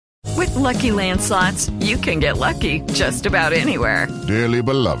With Lucky Land Slots, you can get lucky just about anywhere. Dearly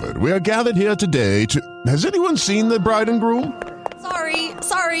beloved, we are gathered here today to... Has anyone seen the bride and groom?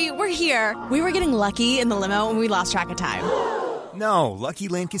 Sorry, we're here. We were getting lucky in the limo and we lost track of time. No, Lucky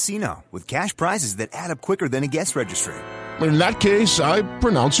Land Casino, with cash prizes that add up quicker than a guest registry. In that case, I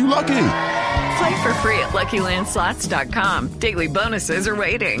pronounce you lucky. Play for free at LuckyLandSlots.com. Daily bonuses are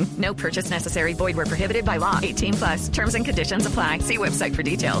waiting. No purchase necessary. Void where prohibited by law. 18+. Terms and conditions apply. See website for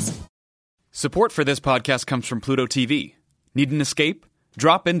details. Support for this podcast comes from Pluto TV. Need an escape?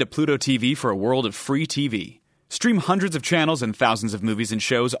 Drop into Pluto TV for a world of free TV. Stream hundreds of channels and thousands of movies and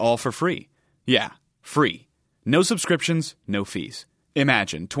shows all for free. Yeah, free. No subscriptions, no fees.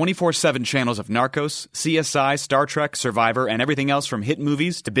 Imagine 24/7 channels of Narcos, CSI, Star Trek, Survivor, and everything else from hit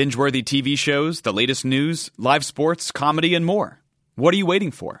movies to binge-worthy TV shows, the latest news, live sports, comedy, and more. What are you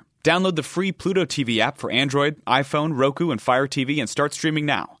waiting for? Download the free Pluto TV app for Android, iPhone, Roku, and Fire TV and start streaming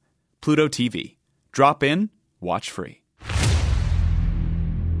now. Pluto TV. Drop in, watch free.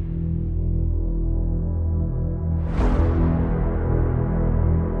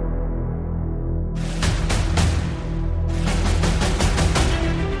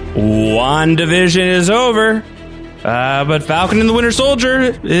 WandaVision is over, but Falcon and the Winter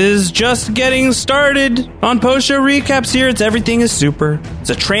Soldier is just getting started. On post-show recaps here, it's Everything is Super.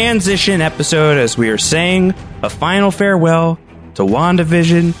 It's a transition episode as we are saying a final farewell to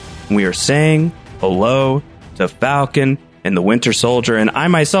WandaVision, and we are saying hello to Falcon and the Winter Soldier, and I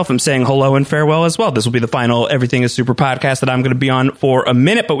myself am saying hello and farewell as well. This will be the final Everything is Super podcast that I'm going to be on for a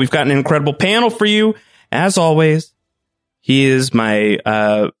minute, but we've got an incredible panel for you, as always. He is my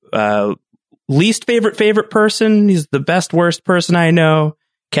least favorite person. He's the best, worst person I know.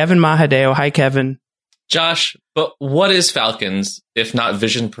 Kevin Mahadeo. Hi, Kevin. Josh, but what is Falcons if not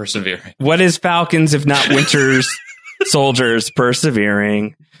Vision persevering? What is Falcons if not Winter's Soldiers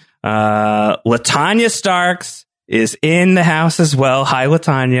persevering? Latanya Starks is in the house as well. Hi,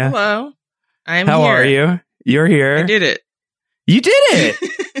 Latanya. Hello. How are you? You're here. I did it. You did it.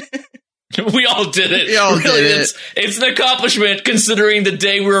 We all did it. We all really, did it. It's an accomplishment considering the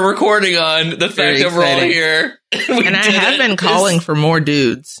day we were recording on, the fact that we're all here. And I have been calling for more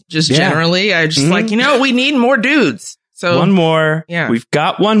dudes. Generally, I just we need more dudes. So one more. Yeah. We've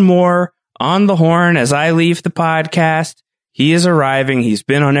got one more on the horn as I leave the podcast. He is arriving. He's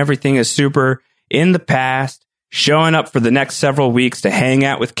been on Everything is Super in the past, showing up for the next several weeks to hang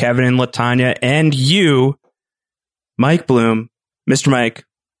out with Kevin and Latanya and you, Mike Bloom. Mr. Mike.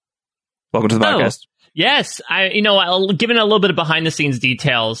 Welcome to the podcast. Yes, given a little bit of behind the scenes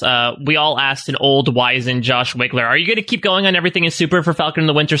details, we all asked an old wizened Josh Wigler, are you going to keep going on Everything is Super for Falcon and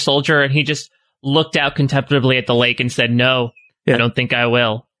the Winter Soldier? And he just looked out contemplatively at the lake and said, no, I don't think I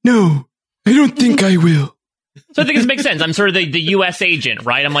will. No, I don't think I will. So I think this makes sense. I'm sort of the U.S. agent,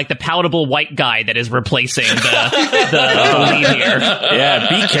 right? I'm like the palatable white guy that is replacing the lead here. Yeah,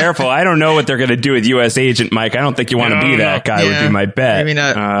 be careful. I don't know what they're going to do with U.S. agent, Mike. I don't think you want to be that guy, would be my bet. Maybe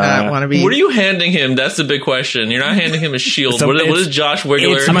not want to be. What are you handing him? That's the big question. You're not handing him a shield. What is Josh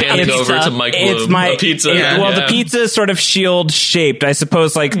Wigler handing over to Mike Bloom? A pizza. The pizza is sort of shield shaped. I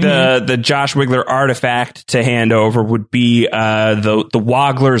suppose like the Josh Wigler artifact to hand over would be the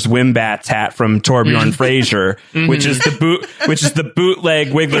Wogler's Wimbats hat from Torbjorn Fraser. Which is the bootleg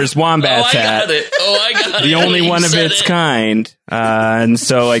Wiggler's Wombats hat. I got it. The only one of its kind. And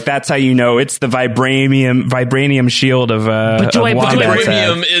so like that's how you know it's the vibranium shield of do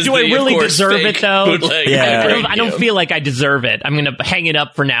I really deserve it though? Yeah. I don't feel like I deserve it. I'm gonna hang it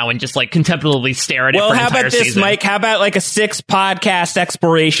up for now and just like contemplatively stare at it for an entire season. Well, how about this, Mike? How about like a 6 podcast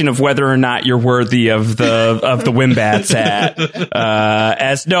exploration of whether or not you're worthy of the Wimbats hat?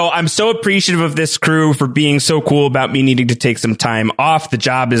 I'm so appreciative of this crew for being so cool about me needing to take some time off. The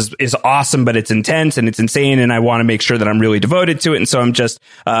job is awesome, but it's intense and it's insane, and I want to make sure that I'm really devoted to it. And so I'm just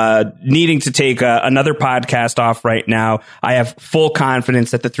needing to take another podcast off right now. I have full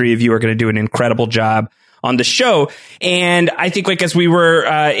confidence that the three of you are going to do an incredible job on the show. And I think like as we were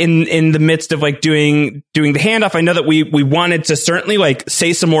in the midst of like doing the handoff, I know that we wanted to certainly like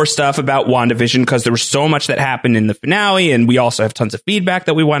say some more stuff about WandaVision because there was so much that happened in the finale, and we also have tons of feedback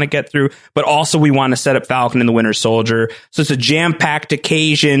that we want to get through, but also we want to set up Falcon and the Winter Soldier. So it's a jam-packed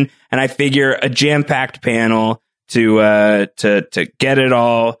occasion, and I figure a jam-packed panel to get it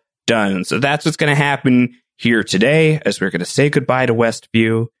all done. So that's what's going to happen here today as we're going to say goodbye to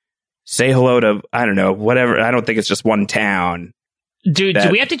Westview. Say hello to, I don't know, whatever. I don't think it's just one town. Dude, do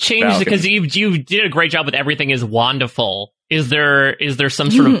we have to change it? Because you did a great job with Everything is Wonderful Is there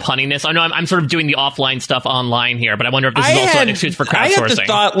some sort of punniness? I know I'm sort of doing the offline stuff online here, but I wonder if this is also an excuse for crowdsourcing. I had the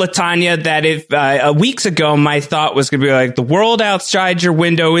thought, Latanya, that if weeks ago my thought was going to be like, the world outside your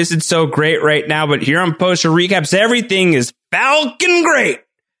window isn't so great right now, but here on Poster Recaps, everything is Falcon great.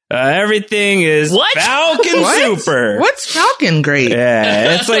 Everything is Falcon super. What's Falcon great?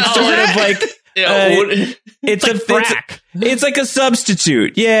 Yeah, it's like sort of like... it's like frack. It's like a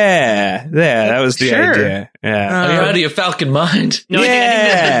substitute. Yeah, that was the idea. Yeah, you're out of your Falcon mind. No, I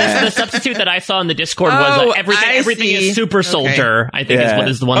think the substitute that I saw in the Discord was everything is Super Soldier. Okay. I think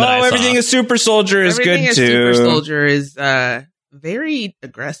is the one that I saw. Everything is Super Soldier is good too. Super Soldier is very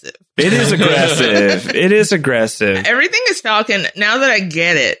aggressive. It is aggressive. It is aggressive. Everything is Falcon. Now that I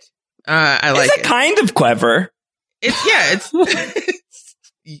get it, I like it. It's kind of clever.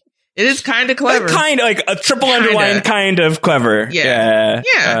 It is kind of clever. Kind of like a triple underline kind of clever. Yeah.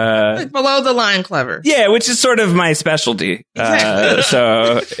 Like below the line clever. Yeah, which is sort of my specialty.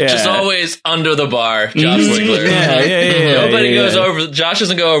 Exactly. Just always under the bar, Josh Wigler. Yeah. Nobody goes over. Josh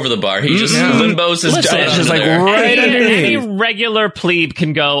doesn't go over the bar. He just limbos his job. Just like right underneath. Any regular plebe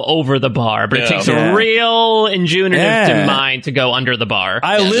can go over the bar, but it takes a real ingenuitive mind to go under the bar.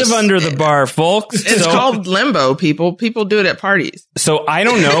 I live under the bar, folks. It's called limbo, people. People do it at parties. So I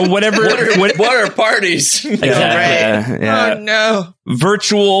don't know. What are parties? Exactly. Oh no!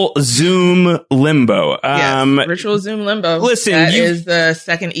 Virtual Zoom limbo. Virtual Zoom limbo. Listen, that is the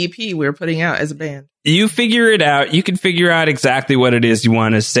second EP we're putting out as a band. You figure it out. You can figure out exactly what it is you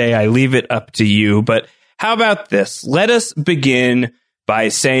want to say. I leave it up to you. But how about this? Let us begin by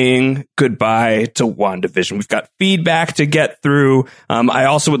saying goodbye to WandaVision. We've got feedback to get through. I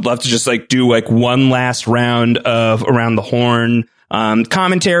also would love to just do one last round of Around the Horn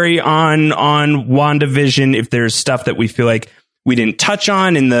commentary on WandaVision. If there's stuff that we feel like we didn't touch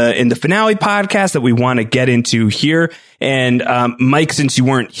on in the finale podcast that we want to get into here. And Mike, since you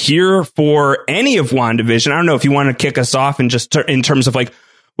weren't here for any of WandaVision, I don't know if you want to kick us off and just in terms of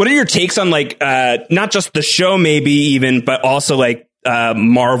what are your takes on not just the show maybe even, but also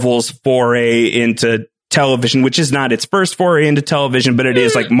Marvel's foray into television, which is not its first foray into television, but it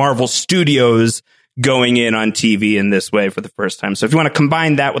is Marvel Studios going in on TV in this way for the first time. So if you want to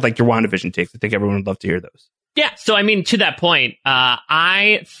combine that with your WandaVision takes, I think everyone would love to hear those. Yeah. So, I mean, to that point,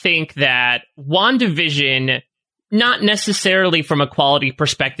 I think that WandaVision, not necessarily from a quality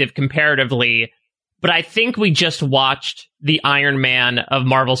perspective comparatively, but I think we just watched the Iron Man of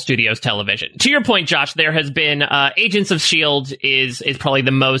Marvel Studios television. To your point, Josh, there has been Agents of S.H.I.E.L.D. is probably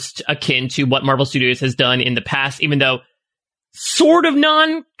the most akin to what Marvel Studios has done in the past, even though sort of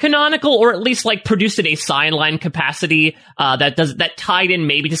non-canonical, or at least produced in a sideline capacity that tied in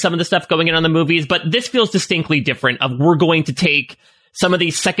maybe to some of the stuff going in on the movies. But this feels distinctly different. We're going to take some of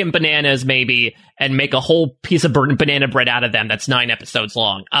these second bananas maybe and make a whole piece of banana bread out of them that's 9 episodes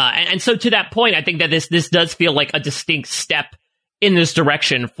long. And so to that point, I think that this does feel like a distinct step in this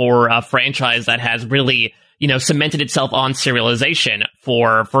direction for a franchise that has really cemented itself on serialization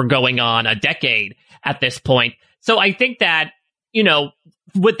for going on a decade at this point. So I think that,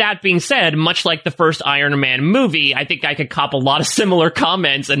 with that being said, much like the first Iron Man movie, I think I could cop a lot of similar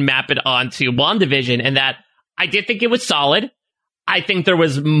comments and map it onto WandaVision, and that I did think it was solid. I think there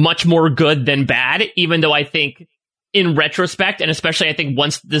was much more good than bad, even though I think in retrospect, and especially I think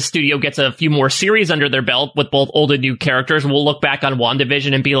once the studio gets a few more series under their belt with both old and new characters, we'll look back on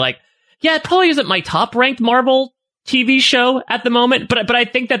WandaVision and be like, yeah, it probably isn't my top ranked Marvel TV show at the moment, but I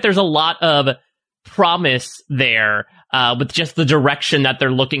think that there's a lot of promise there with just the direction that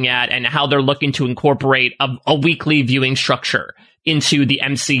they're looking at and how they're looking to incorporate a weekly viewing structure into the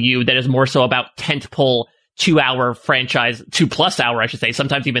MCU that is more so about tentpole 2-hour franchise, 2+ hour, I should say,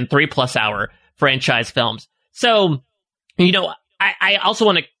 sometimes even 3+ hour franchise films. So, I also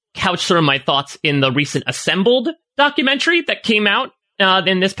want to couch sort of my thoughts in the recent Assembled documentary that came out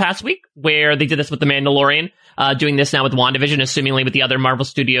in this past week, where they did this with The Mandalorian, doing this now with WandaVision, assumingly with the other Marvel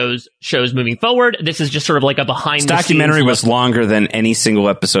Studios shows moving forward. This is just sort of like a behind the scenes documentary was longer than any single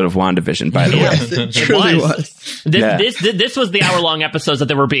episode of WandaVision, by the way. It truly was. This was the hour-long episodes that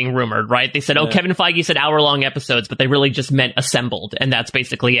they were being rumored, right? They said, Kevin Feige said hour-long episodes, but they really just meant assembled, and that's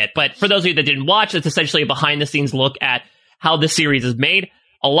basically it. But for those of you that didn't watch, it's essentially a behind-the-scenes look at how the series is made.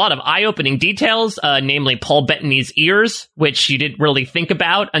 A lot of eye-opening details, namely Paul Bettany's ears, which you didn't really think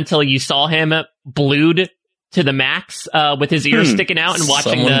about until you saw him blued to the max with his ears sticking out and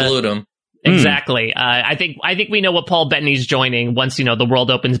watching Someone blued him. Exactly. I think we know what Paul Bettany's joining once the world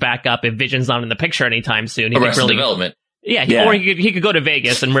opens back up. If Vision's not in the picture anytime soon, Arrested Development. Yeah, or he could go to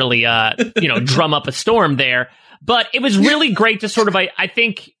Vegas and really drum up a storm there. But it was really great to sort of I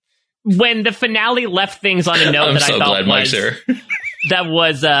think when the finale left things on a note I'm that so I thought glad Mike's here. that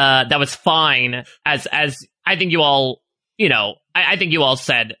was fine, as I think you all, I think you all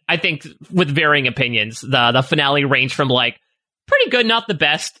said, I think with varying opinions, the finale ranged from like pretty good, not the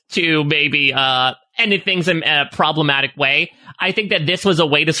best, to maybe ended things in a problematic way. I think that this was a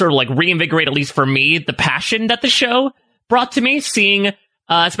way to sort of like reinvigorate, at least for me, the passion that the show brought to me, seeing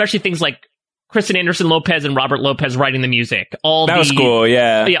especially things like Kristen Anderson Lopez and Robert Lopez writing the music. That was cool,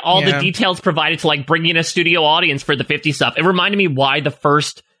 yeah. The details provided to like bring in a studio audience for the 50 stuff. It reminded me why the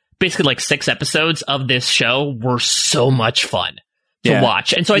first basically like 6 episodes of this show were so much fun to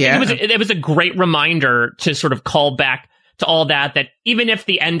watch. And so I think it was a great reminder to sort of call back to all that even if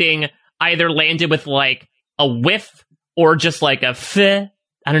the ending either landed with like a whiff or just like a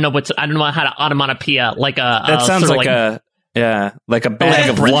I don't know how to onomatopoeia, like that sounds like a like a bag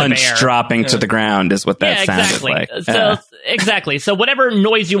of lunch dropping to the ground is what that sounded like. So exactly. So whatever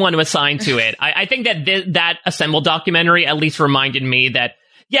noise you want to assign to it, I think that Assemble documentary at least reminded me that,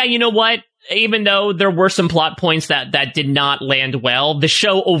 you know what? Even though there were some plot points that did not land well, the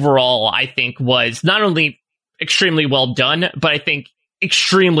show overall, I think, was not only extremely well done, but I think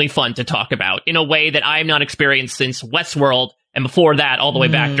extremely fun to talk about in a way that I have not experienced since Westworld, and before that, all the way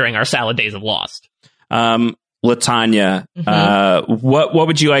back during our salad days of Lost. LaTanya, what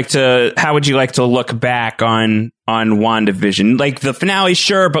would you like to? How would you like to look back on WandaVision? Like the finale,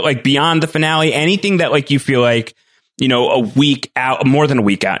 sure, but like beyond the finale, anything that like you feel like, a week out, more than a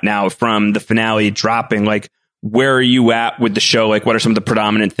week out now from the finale dropping, like where are you at with the show? Like what are some of the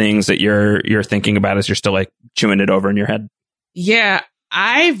predominant things that you're thinking about as you're still like chewing it over in your head? Yeah,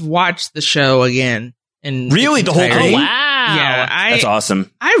 I've watched the show again. And really, the whole thing? Oh, wow. Yeah, that's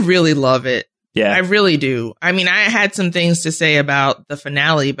awesome. I really love it. Yeah, I really do. I mean, I had some things to say about the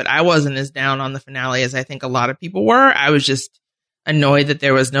finale, but I wasn't as down on the finale as I think a lot of people were. I was just annoyed that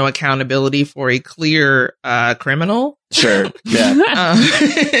there was no accountability for a clear criminal. Sure.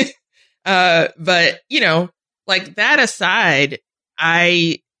 Yeah. But, like that aside,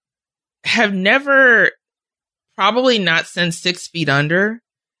 I have never, probably not since 6 Feet Under,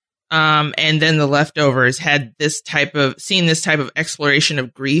 and then The Leftovers, seen this type of exploration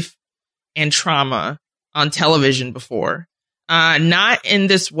of grief and trauma on television before. Not in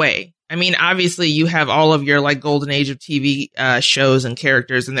this way. I mean, obviously you have all of your like golden age of TV shows and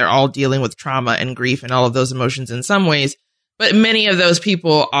characters, and they're all dealing with trauma and grief and all of those emotions in some ways. But many of those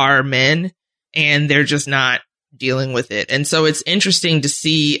people are men, and they're just not dealing with it. And so it's interesting to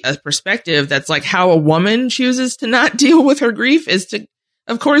see a perspective that's like how a woman chooses to not deal with her grief is to,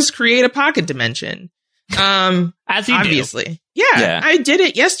 of course, create a pocket dimension. As you obviously. do. Yeah, I did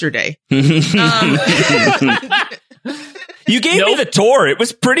it yesterday. You gave me the tour. It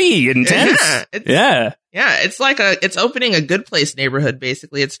was pretty intense. Yeah, it's like it's opening a Good Place neighborhood.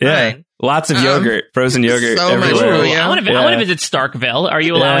 Basically, it's fine. Lots of yogurt, frozen yogurt so everywhere. Much, I want to visit Starkville. Are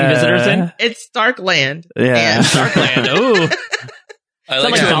you allowing visitors in? It's Starkland. Yeah, Starkland. Ooh, I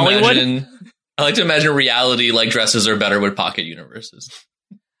like to imagine reality like dresses are better with pocket universes.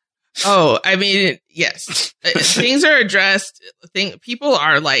 Oh, I mean, yes, things are addressed. People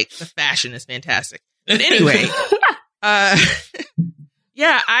are like, the fashion is fantastic. But anyway,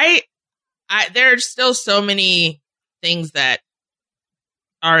 yeah, I there are still so many things that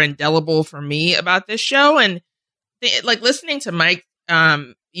are indelible for me about this show, and like listening to Mike,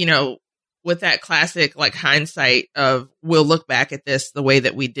 with that classic like hindsight of we'll look back at this the way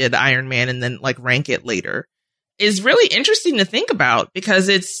that we did Iron Man and then like rank it later is really interesting to think about, because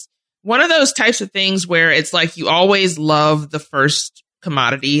it's one of those types of things where it's like you always love the first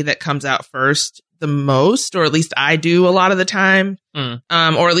commodity that comes out first the most, or at least I do a lot of the time. Or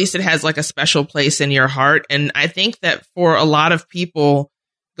at least it has like a special place in your heart. And I think that for a lot of people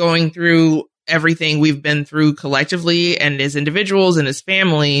going through everything we've been through collectively and as individuals and as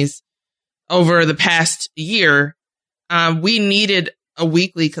families over the past year, we needed a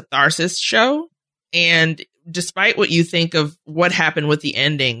weekly catharsis show. And despite what you think of what happened with the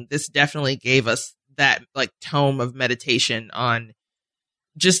ending, this definitely gave us that like tome of meditation on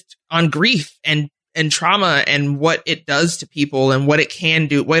grief and trauma and what it does to people and what it can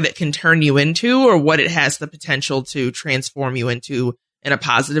do, what it can turn you into, or what it has the potential to transform you into in a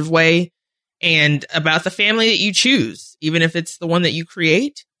positive way, and about the family that you choose, even if it's the one that you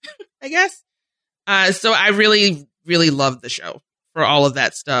create, I guess. So I really, really loved the show for all of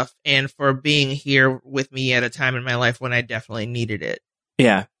that stuff and for being here with me at a time in my life when I definitely needed it.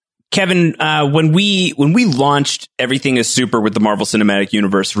 Yeah. Kevin, when we launched Everything is Super with the Marvel Cinematic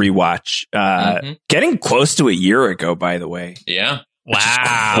Universe rewatch, getting close to a year ago, by the way. Yeah.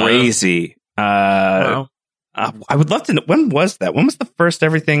 Wow. Crazy. Wow. I would love to know, when was that? When was the first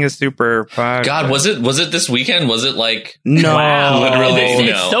Everything is Super podcast? God, was it this weekend? Was it like no? Wow. Literally,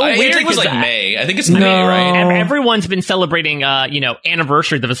 It's so weird. I think it was like May. I think it's May, right? Everyone's been celebrating,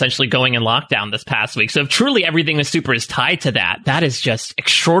 anniversaries of essentially going in lockdown this past week. So if truly Everything is Super is tied to that is just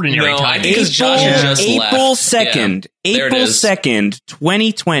extraordinary. No, timing. I think it's Josh just April left. 2nd. Yeah. April 2nd,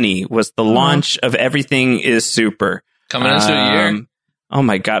 2020 was the launch of Everything is Super. Coming into a year. Oh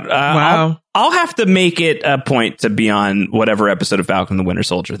my God. Wow. I'll have to make it a point to be on whatever episode of Falcon the Winter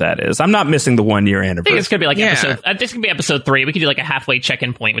Soldier that is. I'm not missing the 1 year I anniversary. think it's gonna be like episode. This could be episode 3. We could do like a halfway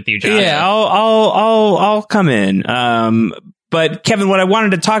check-in point with you, Josh. Yeah, I'll come in. But Kevin, what I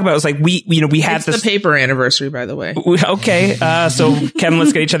wanted to talk about was like we had It's this the paper anniversary, by the way. Okay, so Kevin,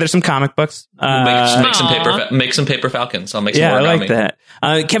 let's get each other some comic books. Make some paper Falcons. I'll make some yeah, I like origami.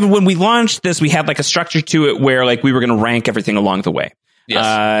 that. Kevin, when we launched this, we had like a structure to it where like we were going to rank everything along the way.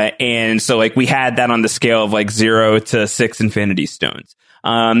 Yes. And so like we had that on the scale of like 0 to 6 Infinity Stones.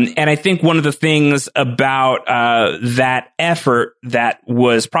 And I think one of the things about that effort that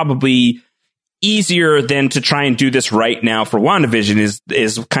was probably easier than to try and do this right now for WandaVision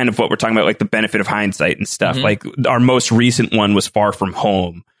is kind of what we're talking about, like the benefit of hindsight and stuff. Mm-hmm. Like our most recent one was Far From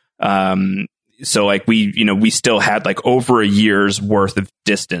Home. So like we still had like over a year's worth of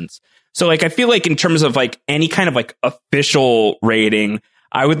distance. So like I feel like in terms of like any kind of like official rating,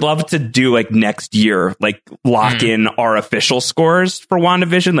 I would love to do like next year, like lock in our official scores for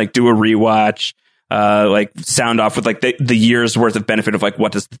WandaVision, like do a rewatch, like sound off with like the year's worth of benefit of like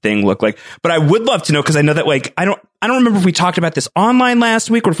what does the thing look like. But I would love to know, because I know that like I don't remember if we talked about this online last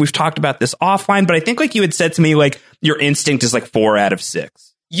week or if we've talked about this offline, but I think like you had said to me like your instinct is like 4 out of 6.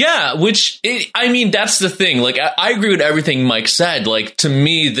 Yeah, that's the thing. Like, I agree with everything Mike said. Like, to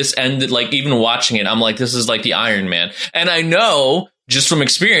me, this ended, like, even watching it, I'm like, this is like the Iron Man. And I know just from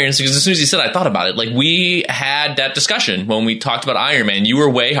experience, because as soon as he said, I thought about it. Like, we had that discussion when we talked about Iron Man. You were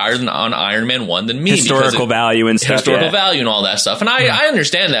way higher on Iron Man 1 than me. Historical value and stuff. Historical value and all that stuff. And I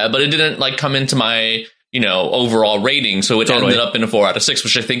understand that, but it didn't, like, come into my, overall rating. So it ended up in a 4 out of 6,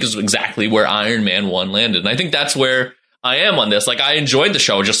 which I think is exactly where Iron Man 1 landed. And I think that's where I am on this. Like, I enjoyed the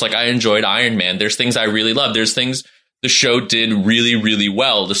show just like I enjoyed Iron Man. There's things I really love. There's things the show did really, really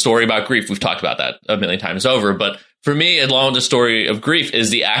well. The story about grief, we've talked about that a million times over. But for me, along with the story of grief,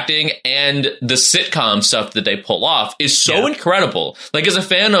 is the acting and the sitcom stuff that they pull off is so incredible. Like, as a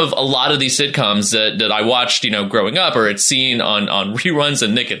fan of a lot of these sitcoms that I watched, growing up, or had seen on reruns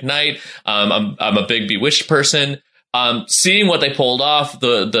and Nick at Night, I'm a big Bewitched person. Seeing what they pulled off,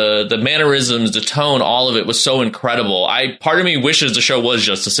 the mannerisms, the tone, all of it was so incredible. Part of me wishes the show was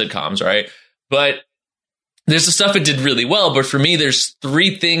just the sitcoms, right? But there's the stuff it did really well. But for me, there's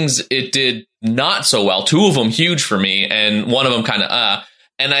 3 things it did not so well. 2 of them huge for me, and one of them kind of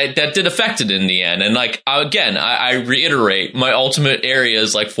and that did affect it in the end. And like, again, I reiterate, my ultimate area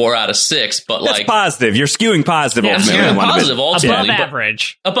is like 4 out of 6, but that's like positive. You're skewing positive. Yeah, ultimately. Positive, ultimately.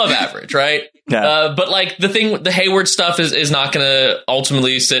 Above average, right? Yeah. But like the Hayward stuff is not going to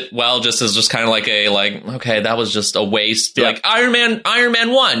ultimately sit well, just as just kind of like okay, that was just a waste. Yeah. Like Iron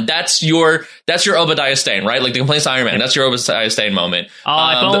Man 1, that's your Obadiah Stane, right? Like the complaints to Iron Man, that's your Obadiah Stane moment. If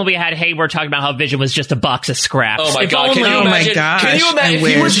only we had Hayward talking about how Vision was just a box of scraps. Oh my God! Can you imagine? Can you imagine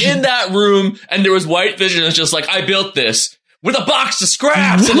if he was in that room and there was White Vision? It's just like, I built this with a box of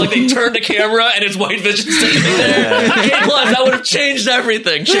scraps, and like they turned the camera and it's White Vision standing there. That would have changed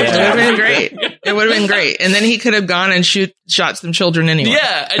everything. It would have been great. It would have been great. And then he could have gone and shot some children anyway.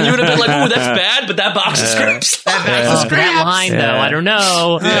 Yeah, and you would have been like, "Ooh, that's bad," but that box of scraps. That line, though, I don't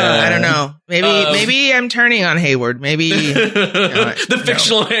know. I don't know. Maybe I'm turning on Hayward. Maybe the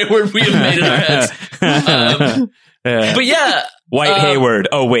fictional Hayward we have made in our heads. But yeah. White Hayward.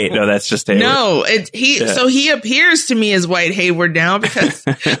 Oh wait, no, that's just Hayward. No, so he appears to me as White Hayward now, because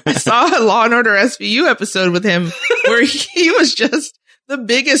I saw a Law and Order SVU episode with him where he was just the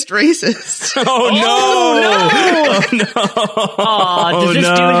biggest racist. Oh no! Does this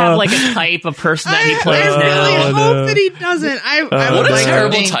dude have like a type of person that he plays now? I really hope that he doesn't. What a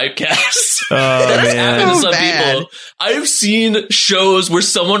terrible typecast. That's happened to some people. I've seen shows where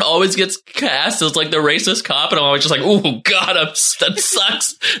someone always gets cast as like the racist cop, and I'm always just like, "Oh God, that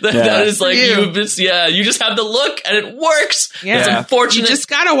sucks." That is like you just have the look, and it works. Yeah, it's unfortunate. You just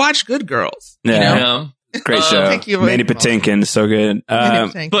gotta watch Good Girls. Yeah. Great show. Manny Patinkin, so good.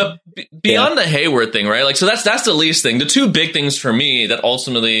 But beyond the Hayward thing, right? Like, so that's the least thing. The 2 big things for me that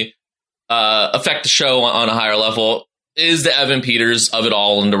ultimately affect the show on a higher level is the Evan Peters of it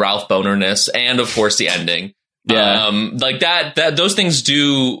all and the Ralph Boner-ness, and of course the ending. Yeah. Like that those things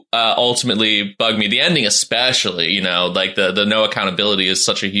do ultimately bug me. The ending especially, like the no accountability is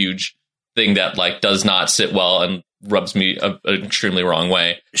such a huge thing that like does not sit well and rubs me an extremely wrong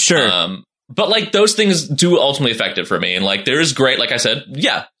way. Sure. But like those things do ultimately affect it for me. And like there is great, like I said,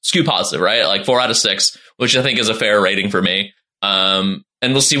 yeah, skew positive, right? Like 4 out of 6, which I think is a fair rating for me.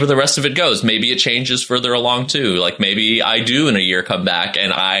 And we'll see where the rest of it goes. Maybe it changes further along too. Like maybe I do in a year come back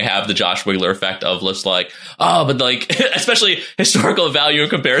and I have the Josh Wigler effect of just like, oh, but like, especially historical value in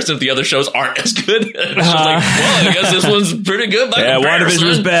comparison if the other shows aren't as good. It's just like, well, I guess this one's pretty good by comparison. WandaVision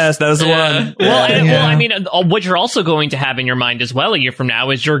was best. That was the one. Well, I mean, what you're also going to have in your mind as well a year from now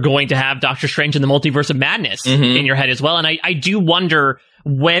is you're going to have Doctor Strange and the Multiverse of Madness in your head as well. And I do wonder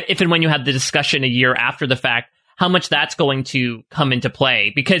if and when you have the discussion a year after the fact, how much that's going to come into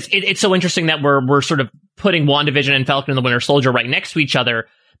play, because it's so interesting that we're sort of putting WandaVision and Falcon and the Winter Soldier right next to each other,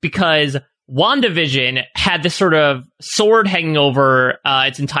 because WandaVision had this sort of sword hanging over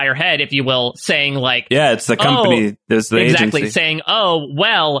its entire head, if you will, saying like, yeah, it's the company, there's the exactly agency. Saying, oh,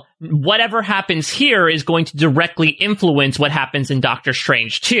 well, whatever happens here is going to directly influence what happens in Doctor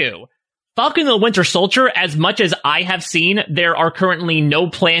Strange 2. Falcon and the Winter Soldier, as much as I have seen, there are currently no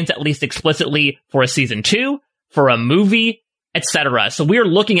plans, at least explicitly, for a season 2. For a movie, etc. So we're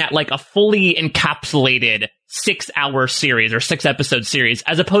looking at like a fully encapsulated 6-hour series or 6-episode series,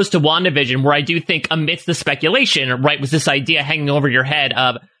 as opposed to WandaVision, where I do think amidst the speculation, right, was this idea hanging over your head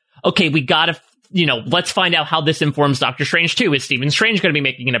of, okay, we gotta, let's find out how this informs Doctor Strange 2. Is Stephen Strange going to be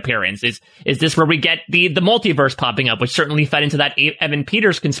making an appearance? Is this where we get the multiverse popping up, which certainly fed into that Evan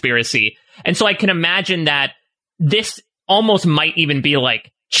Peters conspiracy? And so I can imagine that this almost might even be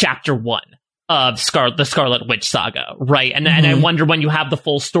like chapter 1. Of the Scarlet Witch saga, right? And I wonder when you have the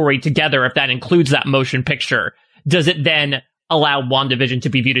full story together, if that includes that motion picture, does it then allow WandaVision to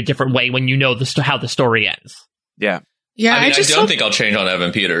be viewed a different way when you know how the story ends? Yeah. Yeah, I don't think I'll change on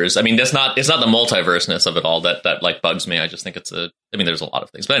Evan Peters. I mean, it's not the multiverseness of it all that like bugs me. I just think there's a lot of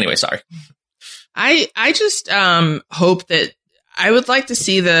things. But anyway, sorry. I just hope that I would like to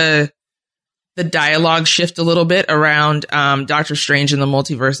see the dialogue shift a little bit around Doctor Strange and the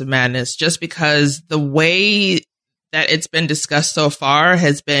Multiverse of Madness, just because the way that it's been discussed so far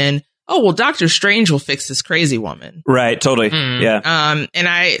has been, oh, well, Doctor Strange will fix this crazy woman. Right, totally. Yeah. And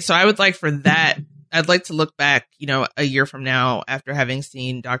I would like for that, I'd like to look back, a year from now after having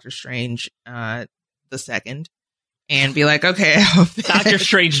seen Doctor Strange the second and be like, okay, I hope Doctor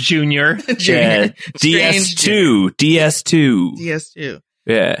Strange Jr. Yeah. DS2.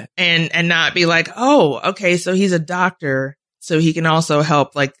 Yeah. And not be like, oh, okay, so he's a doctor, so he can also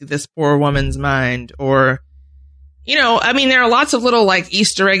help like this poor woman's mind. Or, I mean, there are lots of little like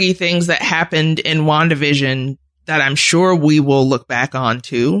Easter eggy things that happened in WandaVision that I'm sure we will look back on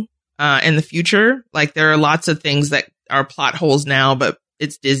too in the future. Like there are lots of things that are plot holes now, but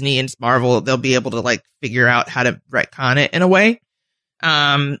it's Disney and it's Marvel. They'll be able to like figure out how to retcon it in a way.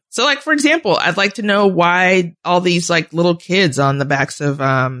 So like, for example, I'd like to know why all these like little kids on the backs of,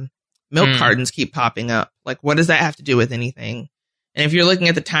 milk cartons keep popping up. Like, what does that have to do with anything? And if you're looking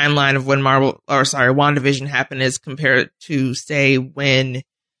at the timeline of when WandaVision happened as compared to say when,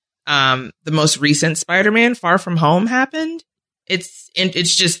 the most recent Spider-Man Far From Home happened, it's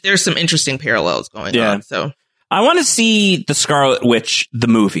just, there's some interesting parallels going on. So I want to see the Scarlet Witch, the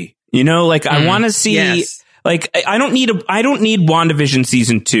movie, I want to see, yes. Like, I don't need WandaVision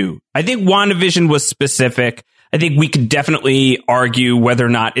season 2. I think WandaVision was specific. I think we could definitely argue whether or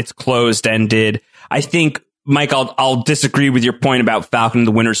not it's closed-ended. I think, Mike, I'll disagree with your point about Falcon and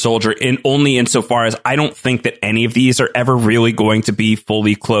the Winter Soldier only insofar as I don't think that any of these are ever really going to be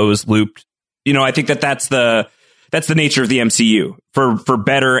fully closed-looped. I think that's the nature of the MCU for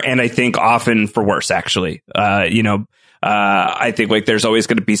better, and I think often for worse, actually. I think like there's always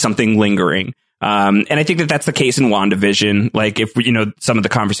going to be something lingering. And I think that's the case in WandaVision. Like if some of the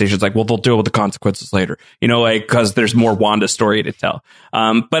conversations like, well, they'll deal with the consequences later, because there's more Wanda story to tell.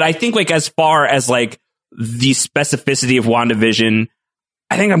 But I think like as far as like the specificity of WandaVision,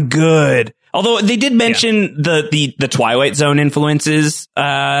 I think I'm good. Although they did mention the Twilight Zone influences,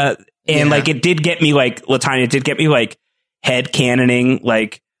 like it did get me like Latanya, it did get me like headcanoning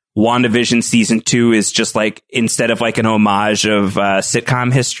like WandaVision season 2 is just like, instead of like an homage of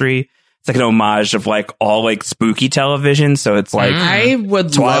sitcom history, it's like an homage of like all like spooky television. So it's like I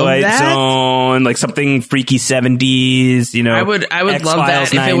would Twilight love that. Zone, like something freaky 70s, I would X-Files love that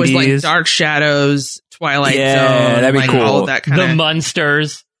 90s. if it was like Dark Shadows, Twilight Zone, that'd be like cool. all of that kind the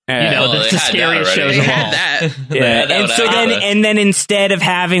Munsters. The scariest shows of all. And then instead of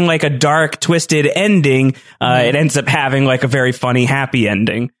having like a dark, twisted ending, it ends up having like a very funny, happy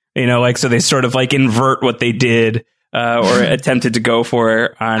ending. So they sort of like invert what they did or attempted to go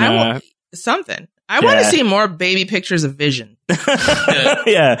for on something. I want to see more baby pictures of Vision.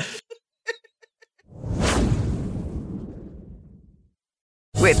 Yeah.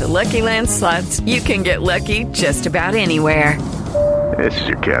 With the Lucky Land Slots, you can get lucky just about anywhere. This is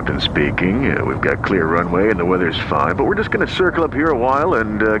your captain speaking. We've got clear runway and the weather's fine, but we're just going to circle up here a while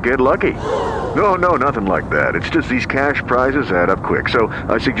and get lucky. No, nothing like that. It's just these cash prizes add up quick. So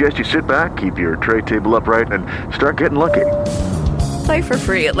I suggest you sit back, keep your tray table upright, and start getting lucky. Play for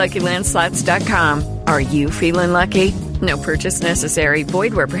free at LuckyLandSlots.com. Are you feeling lucky? No purchase necessary.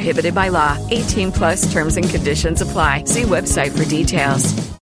 Void where prohibited by law. 18+ terms and conditions apply. See website for details.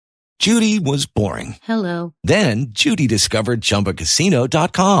 Judy was boring. Hello. Then Judy discovered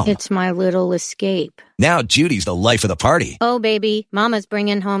ChumbaCasino.com. It's my little escape. Now Judy's the life of the party. Oh, baby, mama's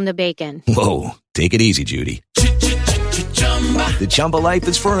bringing home the bacon. Whoa, take it easy, Judy. The Chumba life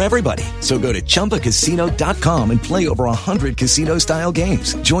is for everybody. So go to ChumbaCasino.com and play over 100 casino-style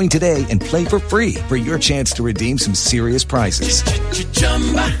games. Join today and play for free for your chance to redeem some serious prizes.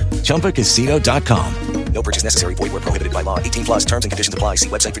 ChumbaCasino.com. No purchase necessary. Void where prohibited by law. 18+ terms and conditions apply. See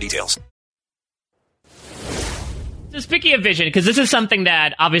website for details. So speaking of Vision, because this is something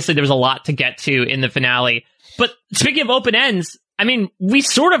that obviously there was a lot to get to in the finale. But speaking of open ends, I mean, we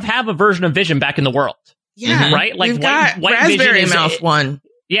sort of have a version of Vision back in the world. Yeah, right. Like we've got White Raspberry Vision Mouth one.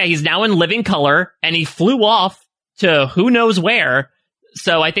 Yeah, he's now in living color, and he flew off to who knows where.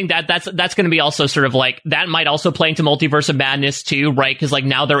 So I think that's going to be also sort of like that might also play into Multiverse of Madness too, right? Because like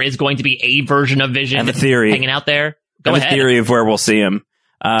now there is going to be a version of Vision I have a theory. hanging out there. I have a theory of where we'll see him.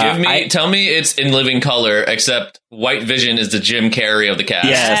 Tell me it's in living color, except White Vision is the Jim Carrey of the cast.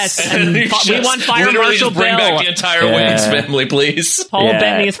 Yes. And we want Fire Marshal bring Bill. back the entire Wayans family, please. Paul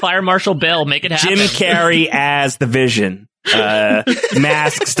Bettany is Fire Marshal Bill. Make it happen. Jim Carrey as the Vision. The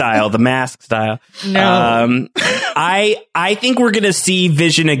mask style. No. I think we're going to see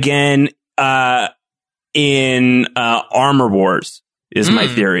Vision again in Armor Wars is my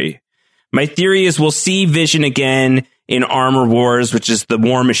theory. My theory is we'll see Vision again in Armor Wars, which is the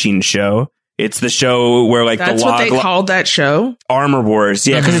War Machine show. It's the show where like that's the what they called that show. Armor Wars,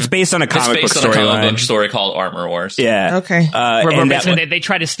 yeah, because it's based on a comic book story called Armor Wars. Yeah, okay. They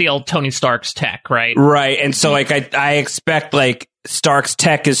try to steal Tony Stark's tech, right? Right, and so like I expect like Stark's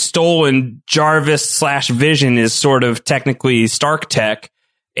tech is stolen. Jarvis/Vision is sort of technically Stark tech,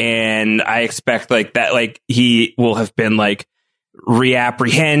 and I expect like that like he will have been like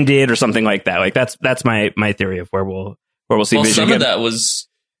reapprehended or something like that. Like that's my theory of where we'll see Vision some again. of that was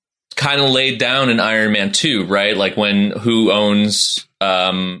kind of laid down in Iron Man 2, right? Like when who owns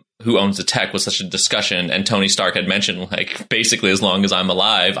the tech was such a discussion, and Tony Stark had mentioned like basically as long as I'm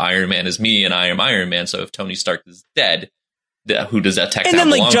alive, Iron Man is me and I am Iron Man. So if Tony Stark is dead, who does that tech and now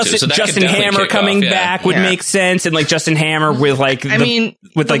then like belong to? So Justin Hammer coming back would make sense, and like Justin Hammer with like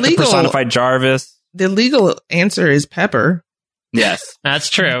the personified Jarvis. The legal answer is Pepper. Yes, that's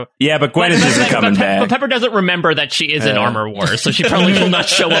true. Yeah, but Gwyneth isn't coming back. But Pepper doesn't remember that she is in Armor Wars, so she probably will not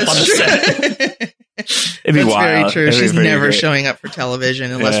show up on the set. It'd be That's wild. very true. She's never showing up for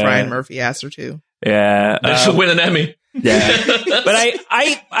television unless Ryan Murphy asks her to. Yeah, then she'll win an Emmy. Yeah, but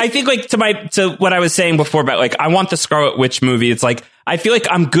I think like to what I was saying before about like I want the Scarlet Witch movie. It's like I feel like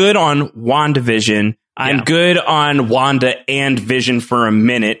I'm good on WandaVision. I'm good on Wanda and Vision for a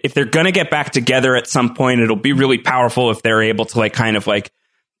minute. If they're going to get back together at some point, it'll be really powerful if they're able to like kind of like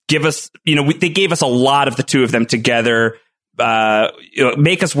give us, they gave us a lot of the two of them together,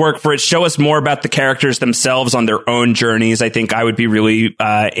 make us work for it, show us more about the characters themselves on their own journeys. I think I would be really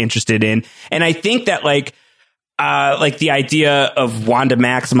interested in. And I think that like the idea of Wanda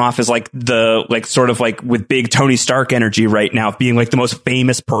Maximoff is like sort of like with big Tony Stark energy right now, being like the most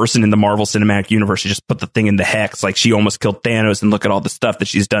famous person in the Marvel Cinematic Universe. She just put the thing in the hex. Like she almost killed Thanos, and look at all the stuff that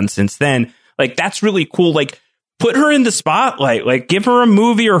she's done since then. Like that's really cool. Like put her in the spotlight, like give her a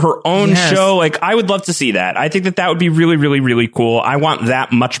movie or her own show. Like I would love to see that. I think that would be really, really, really cool. I want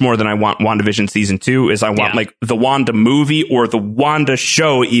that much more than I want WandaVision season 2 is I want like the Wanda movie or the Wanda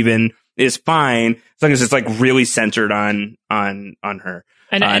show even is fine as long as it's like really centered on her.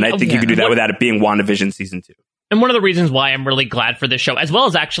 And I think you could do that without it being WandaVision season 2. And one of the reasons why I'm really glad for this show, as well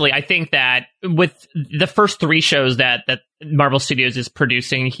as actually, I think that with the first 3 shows that Marvel Studios is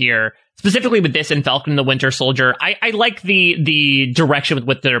producing here, specifically with this and Falcon and the Winter Soldier, I like the direction with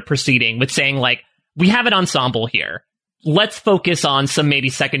what they're proceeding with saying like, we have an ensemble here. Let's focus on some maybe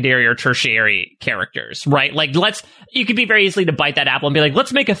secondary or tertiary characters, right? Like you could be very easily to bite that apple and be like,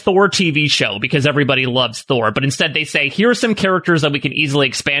 let's make a Thor TV show because everybody loves Thor. But instead they say, here are some characters that we can easily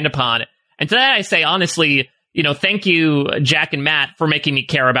expand upon. And to that I say, honestly, thank you, Jack and Matt, for making me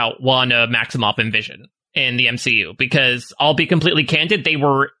care about Wanda, Maximoff, and Vision in the MCU, because I'll be completely candid, they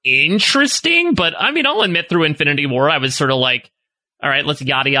were interesting, but I mean, I'll admit through Infinity War, I was sort of like, all right, let's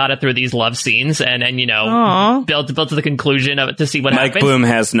yada yada through these love scenes and build to the conclusion of it to see what Mike happens. Bloom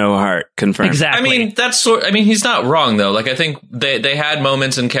has no heart. Confirmed. Exactly. I mean, he's not wrong though. Like I think they had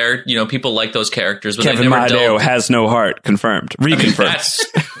moments in character. People like those characters, but Kevin they never Madeo has no heart. Confirmed. Reconfirmed. That's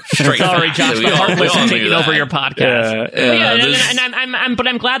straight. Sorry, Josh. The heart was taking over your podcast. Yeah, but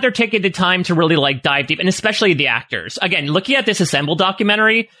I'm glad they're taking the time to really like dive deep, and especially the actors. Again, looking at this Assemble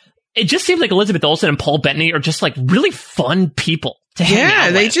documentary, it just seems like Elizabeth Olsen and Paul Bettany are just like really fun people to hang out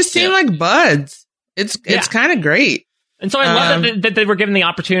with. They just seem like buds. It's kind of great. And so I love that they were given the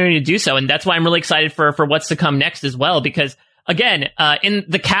opportunity to do so, and that's why I'm really excited for what's to come next as well, because again, in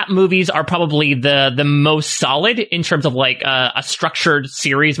the Cap movies are probably the most solid in terms of like a structured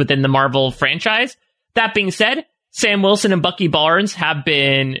series within the Marvel franchise. That being said, Sam Wilson and Bucky Barnes have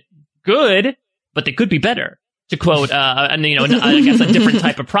been good, but they could be better. To quote, I guess a different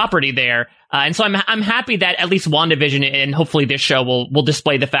type of property there. And so I'm happy that at least WandaVision and hopefully this show will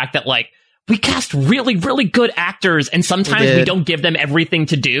display the fact that like we cast really, really good actors and sometimes we don't give them everything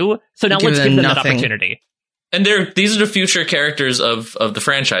to do. So now let's give them that opportunity. And these are the future characters of the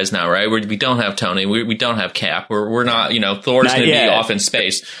franchise now, right? We don't have Tony, we don't have Cap, we're not, Thor's going to be off in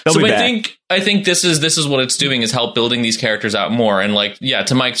space. So I think this is what it's doing, is help building these characters out more. And like,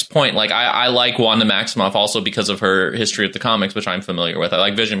 to Mike's point, like I like Wanda Maximoff also because of her history of the comics, which I'm familiar with. I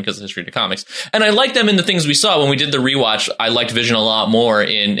like Vision because of the history of the comics, and I like them in the things we saw when we did the rewatch. I liked Vision a lot more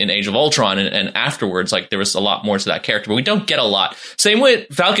in Age of Ultron and afterwards. Like there was a lot more to that character, but we don't get a lot. Same with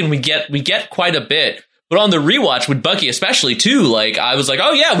Falcon, we get quite a bit. But on the rewatch with Bucky especially too, like I was like,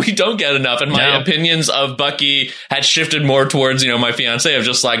 oh yeah, we don't get enough. And my opinions of Bucky had shifted more towards, my fiance of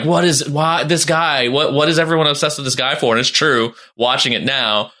just like, why this guy? What is everyone obsessed with this guy for? And it's true watching it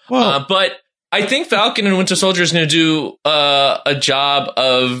now. But I think Falcon and Winter Soldier is going to do a job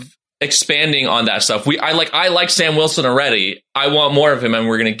of expanding on that stuff. I like Sam Wilson already. I want more of him, and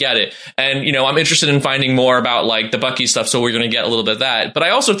we're going to get it. And, I'm interested in finding more about like the Bucky stuff. So we're going to get a little bit of that. But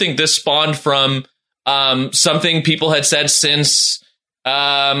I also think this spawned from something people had said since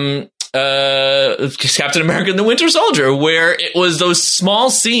Captain America and the Winter Soldier, where it was those small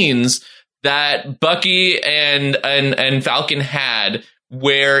scenes that Bucky and Falcon had,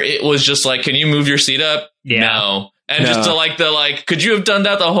 where it was just like, can you move your seat up? Yeah. No. And just to could you have done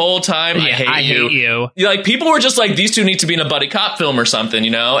that the whole time? Yeah, I hate you. Like people were just like, these two need to be in a buddy cop film or something,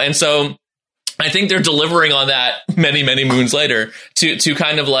 And so I think they're delivering on that many, many moons later to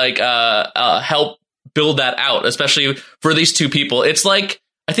kind of like help build that out, especially for these two people. It's like,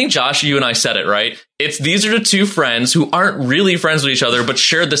 I think Josh, you and I said it, right? These are the two friends who aren't really friends with each other, but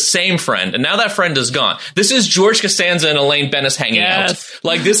share the same friend. And now that friend is gone. This is George Costanza and Elaine Bennis hanging out.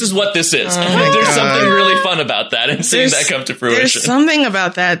 Like, this is what this is. There's something really fun about that and seeing that come to fruition. There's something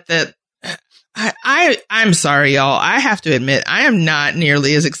about that I'm sorry, y'all. I have to admit, I am not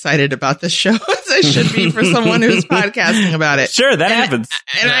nearly as excited about this show as I should be for someone who's podcasting about it. Sure, that happens.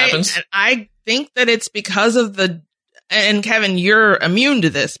 I think that it's because of and Kevin, you're immune to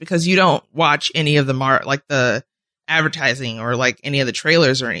this because you don't watch any of the advertising or like any of the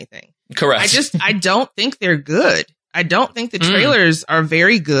trailers or anything. Correct. I don't think they're good. I don't think the trailers are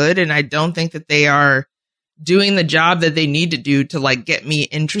very good, and I don't think that they are doing the job that they need to do to like get me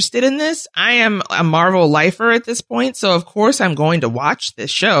interested in this. I am a Marvel lifer at this point, so of course I'm going to watch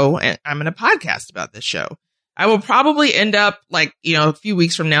this show and I'm going to podcast about this show. I will probably end up like, a few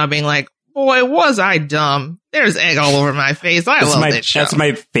weeks from now being like, boy, was I dumb. There's egg all over my face. I love this show. That's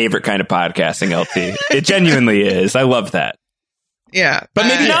my favorite kind of podcasting, LT. It genuinely is. I love that. Yeah. But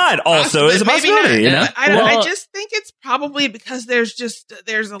maybe not also is a possibility, I just think it's probably because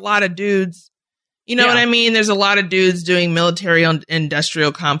there's a lot of dudes. You know what I mean? There's a lot of dudes doing military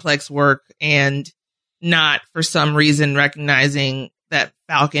industrial complex work and not for some reason recognizing that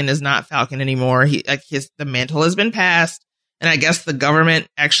Falcon is not Falcon anymore. The mantle has been passed. And I guess the government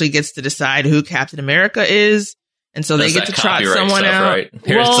actually gets to decide who Captain America is. And so they get to trot someone out. Right?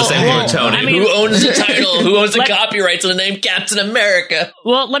 Here's the same thing with Tony. Who owns the title? Who owns the copyright to the name Captain America?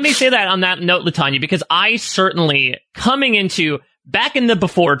 Well, let me say that on that note, Latanya, because I certainly, coming into back in the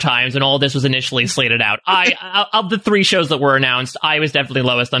before times when all this was initially slated out, of the three shows that were announced, I was definitely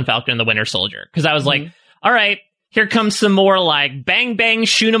lowest on Falcon and the Winter Soldier. Because I was like, all right, here comes some more like bang, bang,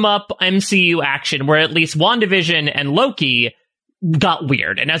 shoot 'em up MCU action, where at least WandaVision and Loki got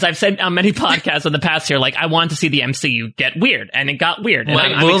weird. And as I've said on many podcasts in the past here, like I wanted to see the MCU get weird, and it got weird. And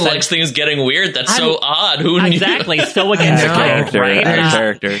Mike Bloom likes things getting weird. That's so odd. Who knew? Exactly. So against the character, right?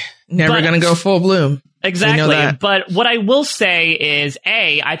 Character. Never going to go full Bloom. Exactly. But what I will say is,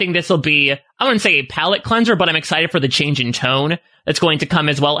 I think this will be, I wouldn't say a palate cleanser, but I'm excited for the change in tone that's going to come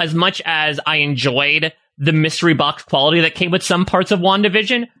as well. As much as I enjoyed the mystery box quality that came with some parts of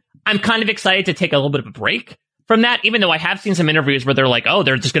WandaVision. I'm kind of excited to take a little bit of a break from that, even though I have seen some interviews where they're like, oh,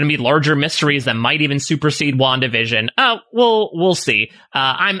 there's just going to be larger mysteries that might even supersede WandaVision. We'll see.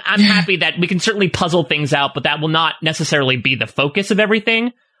 I'm happy that we can certainly puzzle things out, but that will not necessarily be the focus of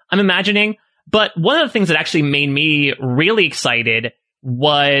everything, I'm imagining. But one of the things that actually made me really excited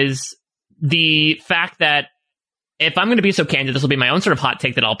was the fact that, if I'm going to be so candid, this will be my own sort of hot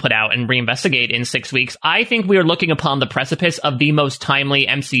take that I'll put out and reinvestigate in 6 weeks. I think we are looking upon the precipice of the most timely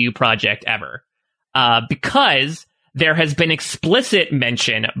MCU project ever. Because there has been explicit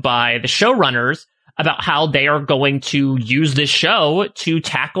mention by the showrunners about how they are going to use this show to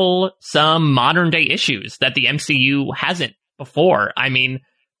tackle some modern day issues that the MCU hasn't before. I mean,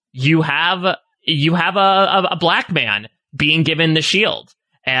 you have a black man being given the shield,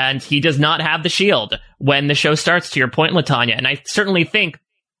 and he does not have the shield when the show starts, to your point, LaTanya. And I certainly think,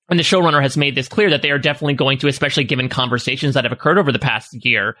 and the showrunner has made this clear, that they are definitely going to, especially given conversations that have occurred over the past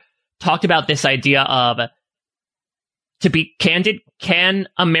year, talked about this idea of, to be candid, can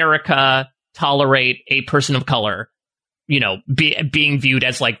America tolerate a person of color, being viewed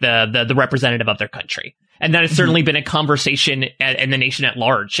as like the representative of their country? And that has certainly been a conversation in the nation at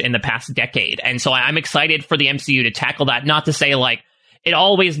large in the past decade. And so I'm excited for the MCU to tackle that. Not to say like it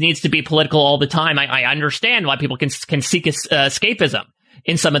always needs to be political all the time. I understand why people can seek escapism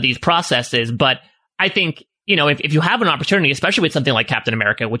in some of these processes, but I think, if you have an opportunity, especially with something like Captain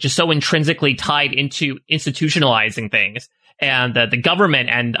America, which is so intrinsically tied into institutionalizing things, and the government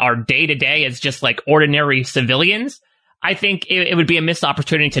and our day-to-day as just like ordinary civilians, I think it would be a missed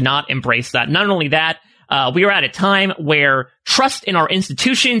opportunity to not embrace that. Not only that, we are at a time where trust in our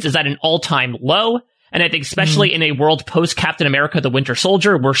institutions is at an all-time low. And I think especially in a world post-Captain America, the Winter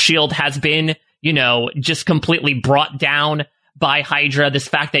Soldier, where S.H.I.E.L.D. has been, just completely brought down by Hydra. This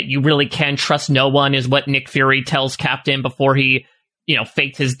fact that you really can trust no one is what Nick Fury tells Captain before he,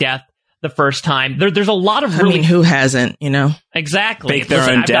 faked his death the first time. There's a lot of really... who hasn't, Exactly. Fake their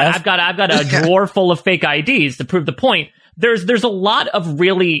own death? I've got a drawer full of fake IDs to prove the point. There's a lot of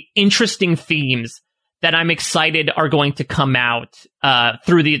really interesting themes that I'm excited are going to come out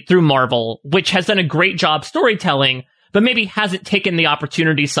through Marvel, which has done a great job storytelling, but maybe hasn't taken the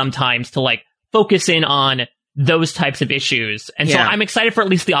opportunity sometimes to like focus in on those types of issues. And so I'm excited for at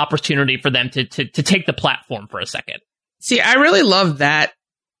least the opportunity for them to take the platform for a second. See, I really love that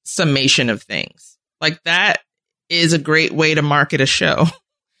summation of things. Like, that is a great way to market a show,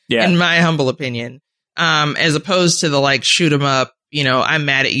 in my humble opinion, as opposed to the like shoot 'em up, I'm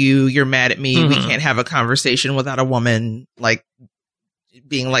mad at you, you're mad at me, we can't have a conversation without a woman like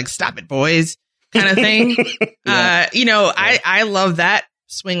being like, stop it, boys, kind of thing. I love that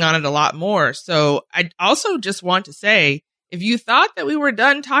swing on it a lot more. So I also just want to say, if you thought that we were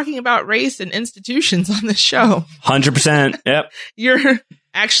done talking about race and institutions on this show, 100%, yep, you're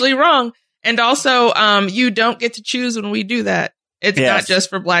actually wrong. And also, you don't get to choose when we do that. It's not just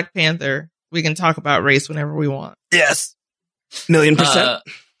for Black Panther. We can talk about race whenever we want. Yes. 1,000,000%.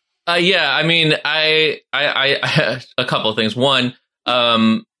 I mean, I a couple of things. One,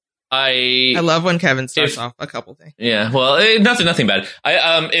 I love when Kevin starts off a couple things. Yeah, well, nothing bad.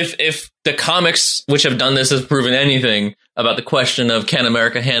 If the comics, which have done this, has proven anything about the question of can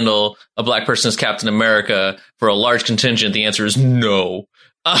America handle a black person as Captain America for a large contingent, the answer is no.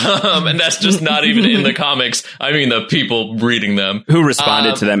 And that's just not even in the comics. I mean, the people reading them who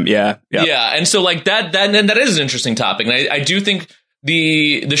responded to them. Yeah. And so like that is an interesting topic. And I do think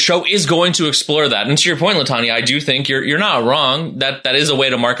the show is going to explore that. And to your point, LaTanya, I do think you're not wrong. That is a way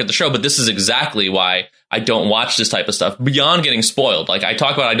to market the show. But this is exactly why I don't watch this type of stuff beyond getting spoiled. Like, I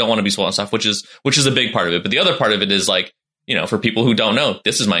talk about, I don't want to be spoiled and stuff, which is a big part of it. But the other part of it is like, for people who don't know,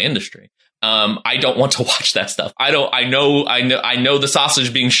 this is my industry. I don't want to watch that stuff. I know the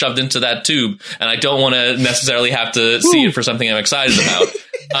sausage being shoved into that tube, and I don't want to necessarily have to see it for something I'm excited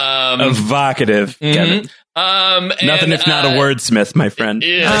about. Evocative, Kevin. Nothing if not a wordsmith, my friend.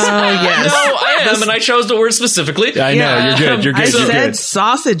 Yes. No, I am, and I chose the word specifically. I know, you're good. I said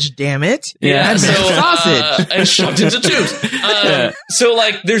sausage, damn it. Yeah, sausage. And shoved into tubes. So,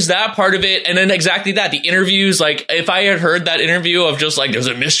 like, there's that part of it, and then exactly that. The interviews, like, if I had heard that interview of just, like, there's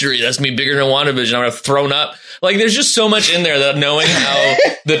a mystery that's me bigger than WandaVision, I would have thrown up. Like, there's just so much in there that knowing how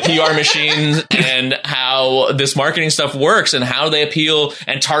the PR machines and how this marketing stuff works and how they appeal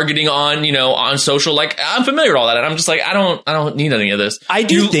and targeting on, on social, like, I'm familiar with all that. And I'm just like, I don't need any of this. I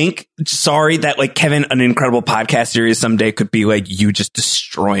do think, that like Kevin, an incredible podcast series someday could be like you just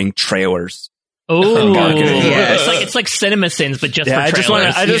destroying trailers. Oh, yeah. It's like CinemaSins, but just for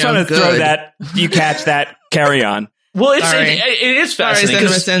trailers. I just want to throw that. You catch that. Carry on. Well, it is Sorry, fascinating.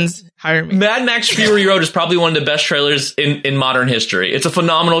 CinemaSins, hire me. Mad Max Fury Road is probably one of the best trailers in modern history. It's a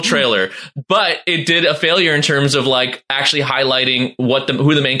phenomenal trailer, but it did a failure in terms of like actually highlighting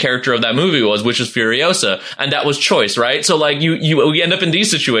who the main character of that movie was, which is Furiosa, and that was choice, right? So like we end up in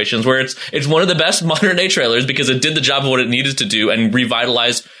these situations where it's one of the best modern day trailers because it did the job of what it needed to do and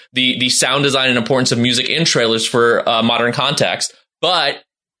revitalized the sound design and importance of music in trailers for modern context, but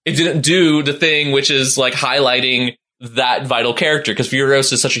it didn't do the thing which is like highlighting that vital character, because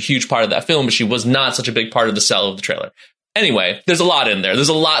Furiosa is such a huge part of that film, but she was not such a big part of the sell of the trailer. Anyway, there's a lot in there. There's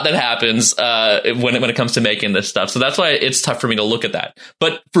a lot that happens when it comes to making this stuff. So that's why it's tough for me to look at that.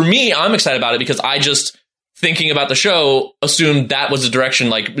 But for me, I'm excited about it because I just, thinking about the show, assumed that was the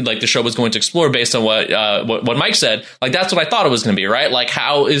direction like the show was going to explore based on what Mike said. Like that's what I thought it was going to be, right? Like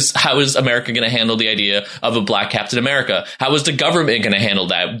how is America going to handle the idea of a black Captain America? How is the government going to handle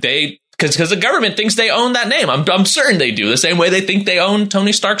that? Because the government thinks they own that name. I'm certain they do. The same way they think they own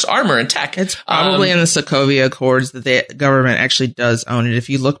Tony Stark's armor and tech. It's probably in the Sokovia Accords that the government actually does own it. If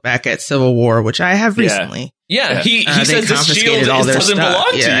you look back at Civil War, which I have recently. Yeah, he says this shield doesn't belong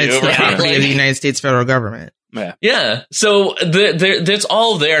to you. It's the property of the United States federal government. Yeah. So there's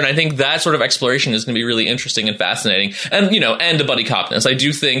all there. And I think that sort of exploration is going to be really interesting and fascinating. And, and the buddy copness. I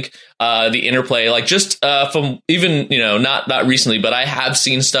do think the interplay, like just from even, not recently, but I have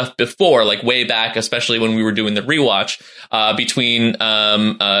seen stuff before, like way back, especially when we were doing the rewatch between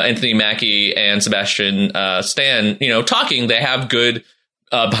Anthony Mackie and Sebastian Stan, talking. They have good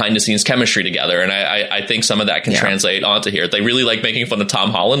behind the scenes chemistry together. And I think some of that can translate onto here. They really like making fun of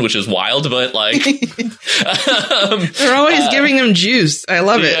Tom Holland, which is wild, but like they're always giving him juice. I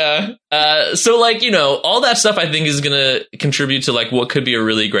love it. Yeah. So like, all that stuff I think is going to contribute to like what could be a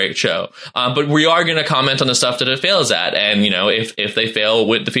really great show. But we are going to comment on the stuff that it fails at. And, if they fail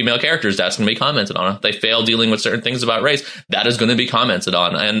with the female characters, that's going to be commented on. If they fail dealing with certain things about race, that is going to be commented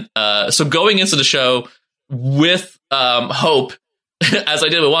on. And so going into the show with hope, as I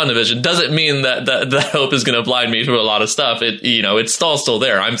did with WandaVision, doesn't mean that hope is going to blind me to a lot of stuff. It's still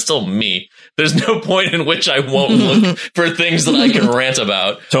there. I'm still me. There's no point in which I won't look for things that I can rant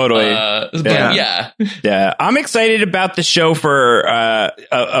about. Totally. Yeah. I'm excited about the show for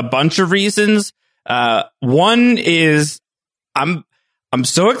a bunch of reasons. One is I'm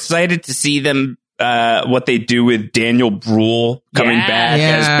so excited to see them what they do with Daniel Bruhl coming back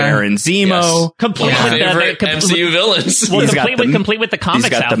as Baron Zemo. Yes. Complete with the MCU villains. Well, complete with the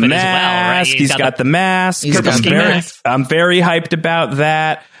comics outfit as well, right? He's got the mask. I'm very hyped about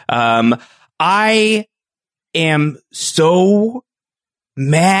that. I am so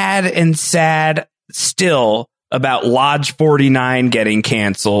mad and sad still about Lodge 49 getting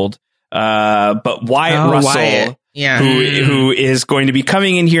canceled. But Wyatt Russell, who is going to be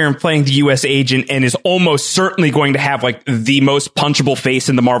coming in here and playing the U.S. agent and is almost certainly going to have like the most punchable face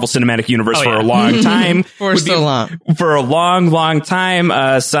in the Marvel Cinematic Universe for a long time. For a long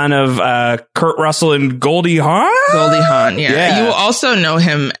time. Son of Kurt Russell and Goldie Hawn. Yeah. You will also know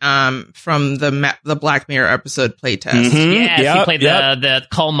him from the Black Mirror episode Playtest. He played the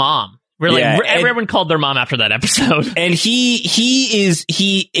Call Mom. Really, everyone called their mom after that episode. And he is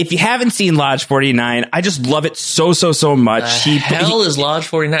if you haven't seen Lodge 49, I just love it so much. Hell is Lodge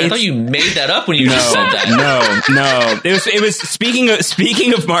 49? I thought you made that up when you just said that. No. It was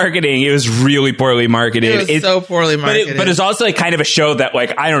speaking of marketing, it was really poorly marketed. It was so poorly marketed. But it's also like kind of a show that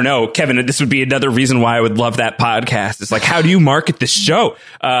like, I don't know, Kevin, this would be another reason why I would love that podcast. It's like, how do you market this show?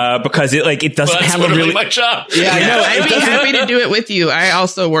 Because it doesn't have a really my job. Yeah, I know. I'd be happy to do it with you. I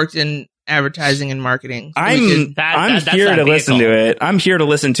also worked in advertising and marketing. I'm here to listen to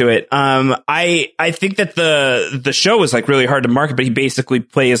it. I think that the show is like really hard to market, but he basically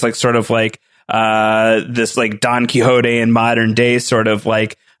plays like sort of like this like Don Quixote in modern day sort of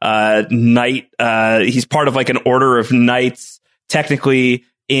like knight. He's part of like an order of knights, technically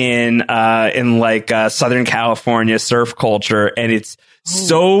in like Southern California surf culture, and it's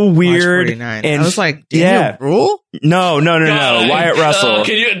so weird. And I was like, Daniel Bruhl? No. Wyatt Russell.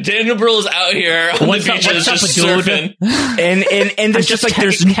 Daniel Bruhl is out here on the beaches just surfing. And there's just like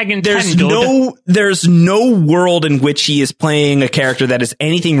there's no world in which he is playing a character that is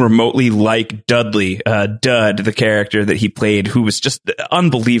anything remotely like Dudley, Dud, the character that he played, who was just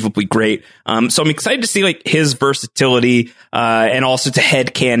unbelievably great. So I'm excited to see like his versatility, and also to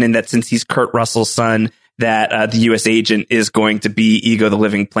headcanon that since he's Kurt Russell's son, that the U.S. agent is going to be Ego the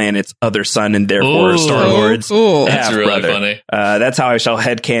Living Planet's other son, and therefore Star-Lord's cool. That's really funny. That's how I shall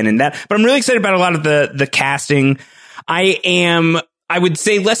headcanon that. But I'm really excited about a lot of the casting. I would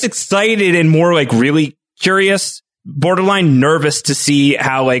say, less excited and more like really curious, borderline nervous to see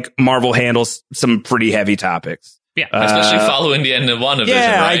how like Marvel handles some pretty heavy topics. Yeah, especially following the end of WandaVision.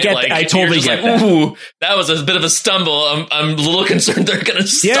 Yeah, right? I totally get that. Ooh, that was a bit of a stumble. I'm a little concerned they're going to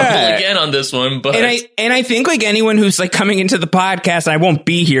stumble again on this one. But and I think like anyone who's like coming into the podcast, I won't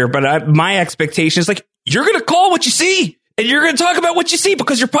be here, but my expectation is like you're going to call what you see. And you're going to talk about what you see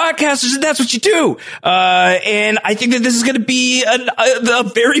because you're podcasters and that's what you do. And I think that this is going to be a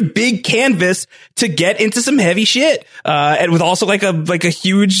very big canvas to get into some heavy shit. And with also like a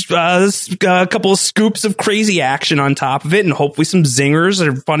huge couple of scoops of crazy action on top of it, and hopefully some zingers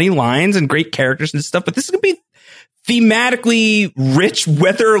or funny lines and great characters and stuff. But this is going to be thematically rich,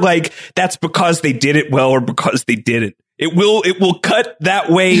 whether like that's because they did it well or because they didn't. It will cut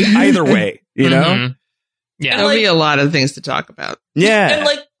that way either way, you know? Mm-hmm. Yeah, there'll be a lot of things to talk about. Yeah. And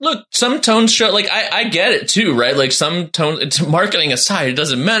like, look, some tones show, like, I get it too, right? Like some tones, marketing aside, it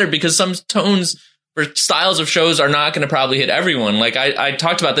doesn't matter because some tones for styles of shows are not going to probably hit everyone. Like I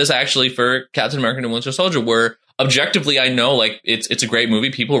talked about this actually for Captain America and Winter Soldier, where objectively, I know like it's a great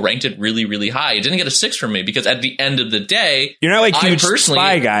movie. People ranked it really, really high. It didn't get a 6 from me because at the end of the day, you're not like huge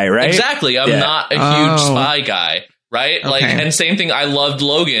spy guy, right? Exactly. I'm not a huge spy guy. Right? Okay. Like, and same thing. I loved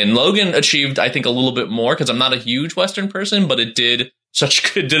Logan. Logan achieved, I think, a little bit more because I'm not a huge Western person, but it did a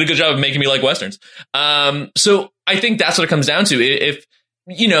good job of making me like Westerns. So I think that's what it comes down to. If,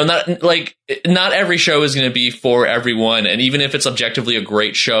 you know, not every show is going to be for everyone. And even if it's objectively a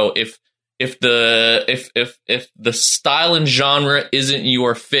great show, if the style and genre isn't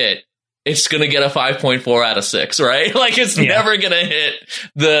your fit, it's going to get a 5.4 out of 6, right? Like it's never going to hit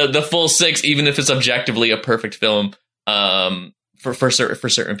the full 6, even if it's objectively a perfect film, for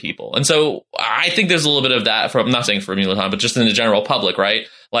certain people. And so I think there's a little bit of that I'm not saying for me, but just in the general public, right?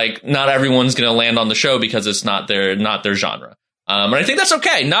 Like not everyone's going to land on the show because it's not their genre. And I think that's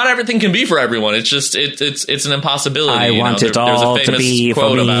okay. Not everything can be for everyone. It's just, it's an impossibility. I want it all to be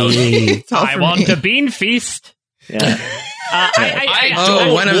for me. I want a bean feast. Yeah.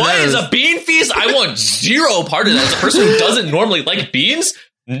 What is a bean feast? I want zero part of that. As a person who doesn't normally like beans,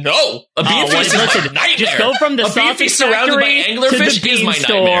 no. A bean feast is my nightmare. Just go from the sausage factory to the bean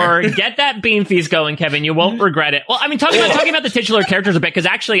store. Get that bean feast going, Kevin. You won't regret it. Well, I mean, talking about the titular characters a bit, because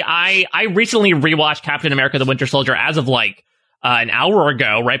actually, I recently rewatched Captain America: The Winter Soldier as of like an hour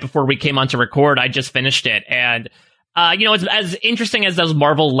ago, right before we came on to record. I just finished it, and you know, it's as interesting as those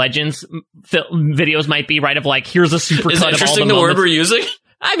Marvel Legends videos might be, right? Of like, here's a super cut of all the moments. Is it interesting the word we're using?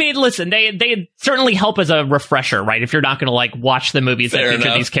 I mean, listen, they certainly help as a refresher, right? If you're not going to like watch the movies that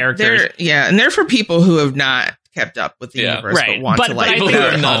feature these characters. And they're for people who have not kept up with the universe, right. but want to like people who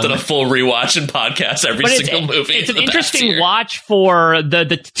have not done a full rewatch and podcast every single movie. It's an interesting watch for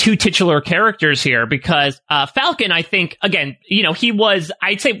the two titular characters here because Falcon, I think, again, you know, he was,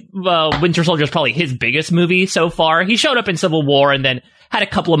 I'd say Winter Soldier is probably his biggest movie so far. He showed up in Civil War and then had a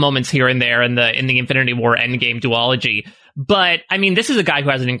couple of moments here and there in the Infinity War Endgame duology. But I mean, this is a guy who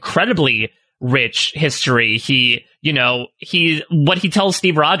has an incredibly rich history. What he tells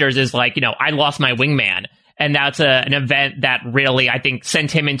Steve Rogers is like, you know, I lost my wingman. And that's an event that really, I think, sent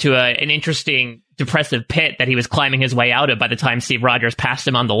him into an interesting depressive pit that he was climbing his way out of by the time Steve Rogers passed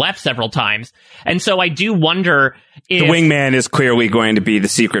him on the left several times. And so I do wonder if... The wingman is clearly going to be the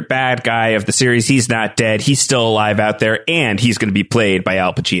secret bad guy of the series. He's not dead. He's still alive out there, and he's going to be played by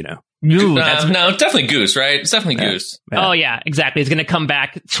Al Pacino. No, definitely Goose, right? It's definitely Goose. Yeah. Oh, yeah, exactly. He's going to come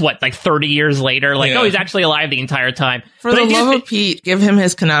back, like 30 years later? Like, oh, he's actually alive the entire time. For the love of Pete, give him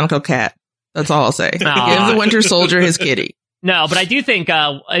his canonical cat. That's all I'll say. Give the Winter Soldier his kitty. No, but I do think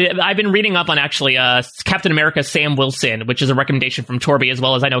I've been reading up on actually Captain America Sam Wilson, which is a recommendation from Torby, as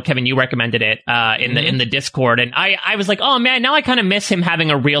well as I know, Kevin, you recommended it in the Discord. And I was like, oh man, now I kind of miss him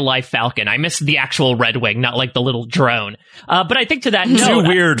having a real life Falcon. I miss the actual Red Wing, not like the little drone. But I think to that note, too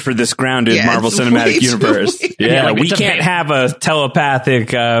weird for this grounded Marvel Cinematic Universe. Yeah, we can't have a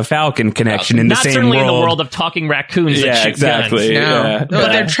telepathic Falcon connection in the same world. Not certainly in the world of talking raccoons that shoot exactly. guns. No,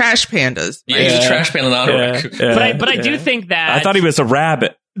 but they're trash pandas. Yeah, he's a trash panda, not a raccoon. But I do think that I thought he was a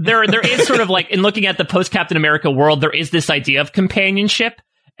rabbit. There is sort of like, in looking at the post-Captain America world, there is this idea of companionship.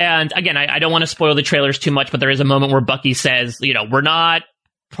 And again, I don't want to spoil the trailers too much, but there is a moment where Bucky says, you know, we're not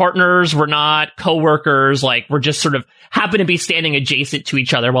partners, we're not co-workers, like we're just sort of happen to be standing adjacent to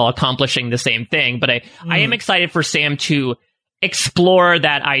each other while accomplishing the same thing. But I am excited for Sam to explore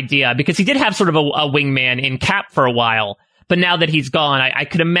that idea because he did have sort of a wingman in Cap for a while. But now that he's gone, I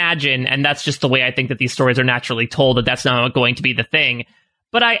could imagine, and that's just the way I think that these stories are naturally told, that that's not going to be the thing.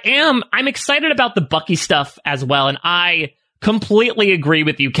 But I'm excited about the Bucky stuff as well, and I completely agree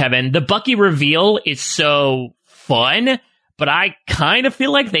with you, Kevin. The Bucky reveal is so fun, but I kind of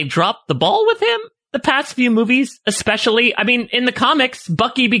feel like they dropped the ball with him the past few movies, especially. I mean, in the comics,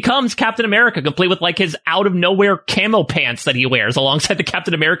 Bucky becomes Captain America, complete with like his out of nowhere camo pants that he wears alongside the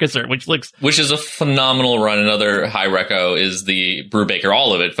Captain America shirt, which is a phenomenal run. Another high reco is the Brubaker,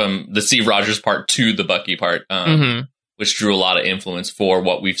 all of it, from the Steve Rogers part to the Bucky part, which drew a lot of influence for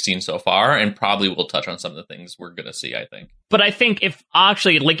what we've seen so far, and probably will touch on some of the things we're going to see, I think. But I think if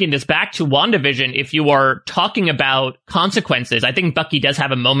actually linking this back to WandaVision, if you are talking about consequences, I think Bucky does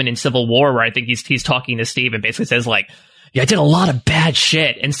have a moment in Civil War where I think he's talking to Steve and basically says like, yeah, I did a lot of bad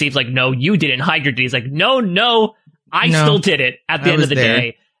shit. And Steve's like, no, you didn't. Hydra did. He's like, no, I still did it at the end of the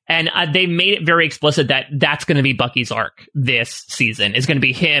day. And they made it very explicit that that's going to be Bucky's arc this season. Is going to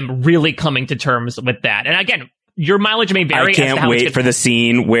be him really coming to terms with that. And again, your mileage may vary. I can't wait for the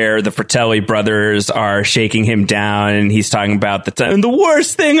scene where the Fratelli brothers are shaking him down and he's talking about the time. The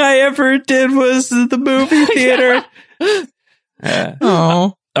worst thing I ever did was the movie theater.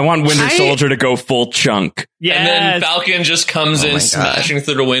 I want Winter Soldier to go full chunk. Yes. And then Falcon just comes in smashing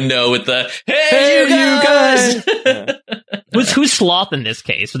through the window with the, hey, you guys! Who's Sloth in this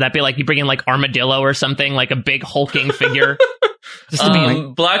case? Would that be like you bring in like Armadillo or something, like a big hulking figure?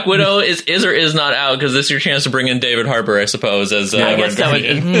 Black Widow is or is not out, because this is your chance to bring in David Harbour, I suppose. As I guess that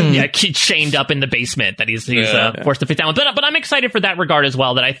would, chained up in the basement that he's forced to fit down with. But I'm excited for that regard as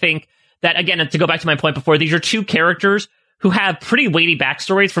well. That I think that, again, to go back to my point before, these are two characters who have pretty weighty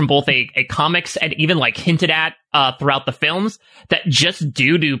backstories from both a comics and even like hinted at throughout the films, that just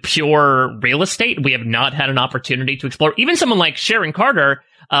due to pure real estate, we have not had an opportunity to explore. Even someone like Sharon Carter,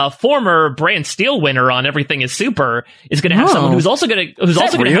 former Brand Steel winner on Everything is Super, is going to have someone who's also going to have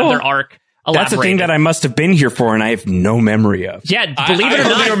their arc elaborated. That's the thing that I must have been here for, and I have no memory of. Yeah, believe it or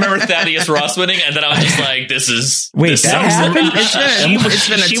not, I remember Thaddeus Ross winning, and then I was just like, "This is that happened."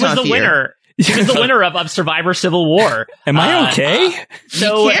 She was the winner. She was the winner of Survivor Civil War. Am I okay?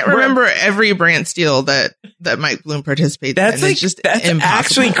 So you can't remember every Brand Steel that Mike Bloom participated in. That's impossible.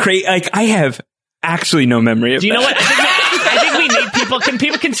 Actually crazy. Like, I have actually no memory of Do you know what? I think we need people.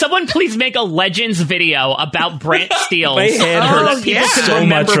 Can someone please make a Legends video about Brand Steels? My head hurts so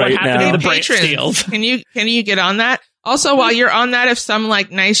remember much right what happened now. to the Brand Steels. Can you get on that? Also, while you're on that, if some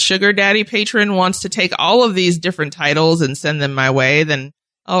like nice sugar daddy patron wants to take all of these different titles and send them my way, then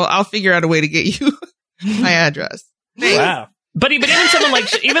I'll figure out a way to get you my address. Wow. But even someone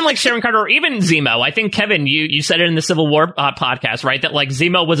like Sharon Carter or even Zemo, I think, Kevin, you said it in the Civil War podcast, right? That like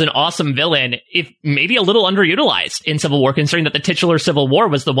Zemo was an awesome villain, if maybe a little underutilized in Civil War, considering that the titular Civil War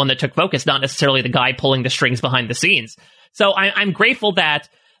was the one that took focus, not necessarily the guy pulling the strings behind the scenes. So I'm grateful that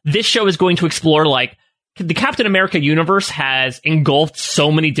this show is going to explore, like, the Captain America universe has engulfed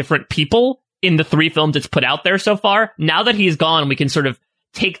so many different people in the 3 films it's put out there so far. Now that he's gone, we can sort of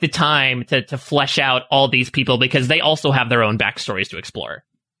take the time to flesh out all these people, because they also have their own backstories to explore.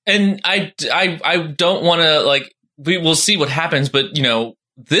 And I don't want to, like, we'll see what happens, but, you know,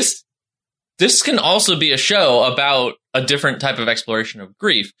 this can also be a show about a different type of exploration of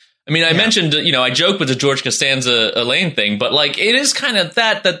grief. I mean, I mentioned, you know, I joke with the George Costanza Elaine thing, but like, it is kind of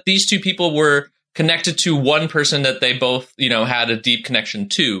that these two people were connected to one person that they both, you know, had a deep connection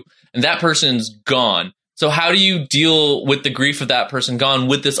to, and that person's gone. So how do you deal with the grief of that person gone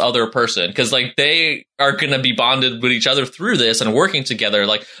with this other person? Because like, they are going to be bonded with each other through this and working together.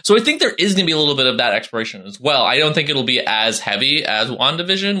 Like, so I think there is going to be a little bit of that exploration as well. I don't think it'll be as heavy as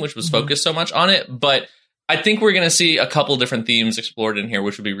WandaVision, which was focused so much on it, but I think we're going to see a couple different themes explored in here,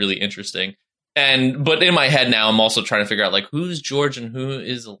 which would be really interesting. But in my head now, I'm also trying to figure out like, who's George and who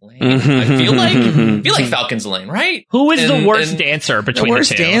is Elaine. I feel like Falcon's Elaine, right? Who is the worst dancer between the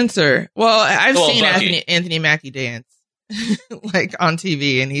two? Dancer. Well, I've seen Anthony Mackie dance like on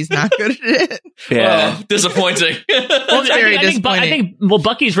TV, and he's not good at it. Yeah, disappointing. Well, I think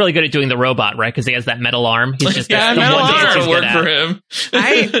Bucky's really good at doing the robot, right? Because he has that metal arm. He's just that the metal one dance he's work good for at.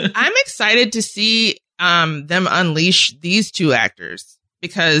 him. I'm excited to see them unleash these two actors,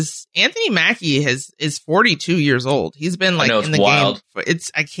 because Anthony Mackie is 42 years old. He's been like in the wild. game.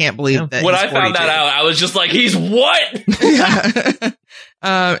 I can't believe that. When I found that out, I was just like, he's what?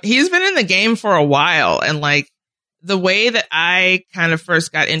 He's been in the game for a while, and like the way that I kind of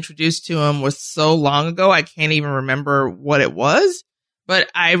first got introduced to him was so long ago, I can't even remember what it was. But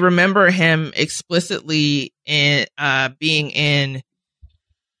I remember him explicitly in being in.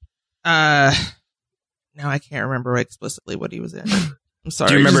 Now I can't remember explicitly what he was in. I'm sorry.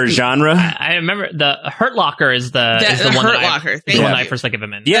 Do you remember genre? I remember the Hurt Locker is the one Hurt Locker. The one I first think of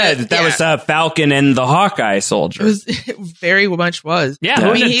him in. Yeah, that was Falcon and the Hawkeye Soldier. It very much was. Yeah,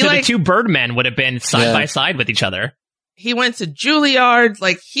 I mean, the two Birdmen would have been side by side with each other. He went to Juilliard.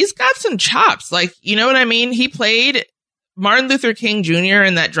 Like, he's got some chops. Like, you know what I mean? He played Martin Luther King Jr.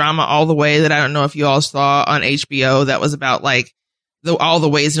 and that drama All the Way that I don't know if you all saw on HBO that was about like all the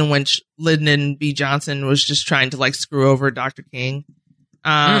ways in which Lyndon B. Johnson was just trying to like screw over Dr. King.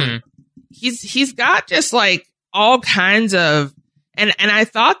 He's got just like all kinds of, and I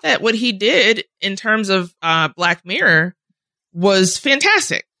thought that what he did in terms of Black Mirror was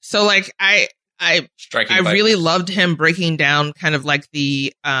fantastic. So like I really loved him breaking down kind of like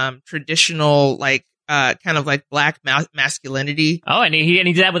the traditional like kind of like Black masculinity. Oh, and he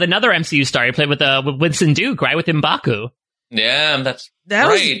did that with another MCU star. He played with Winston Duke, right, with M'Baku. Yeah, that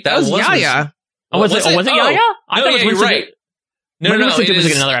right. That was Yahya. Oh, was it Yahya? I thought it was Winston. Right. No, Winston Duke was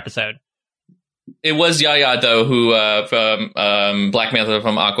in another episode. It was Yahya though, who Black Manta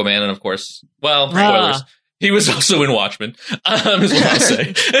from Aquaman, and of course, well, spoilers. He was also in Watchmen, is what I'll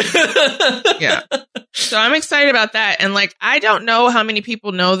say. Yeah. So I'm excited about that. And like, I don't know how many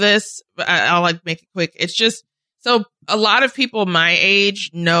people know this, but I'll like make it quick. It's just, so a lot of people my age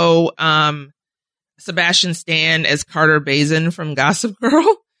know, Sebastian Stan as Carter Bazin from Gossip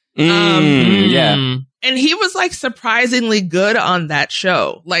Girl. Yeah. And he was like surprisingly good on that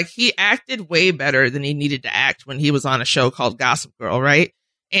show. Like he acted way better than he needed to act when he was on a show called Gossip Girl, right?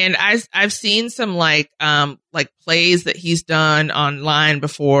 And I've seen some like plays that he's done online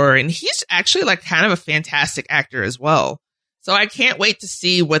before, and he's actually like kind of a fantastic actor as well. So I can't wait to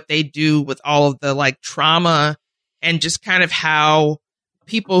see what they do with all of the like trauma and just kind of how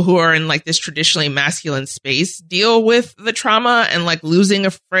people who are in like this traditionally masculine space deal with the trauma and like losing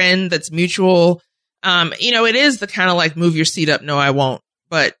a friend that's mutual. You know, it is the kind of like move your seat up, no, I won't,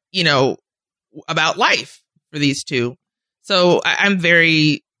 but you know, about life for these two. So I'm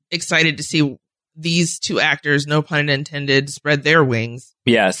very excited to see these two actors, no pun intended, spread their wings.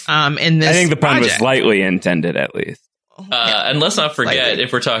 Yes. In this I think the pun project was lightly intended, at least. And let's not forget,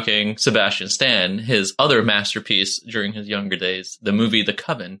 if we're talking Sebastian Stan, his other masterpiece during his younger days, the movie The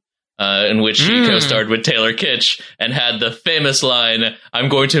Coven, in which he co-starred with Taylor Kitsch and had the famous line, "I'm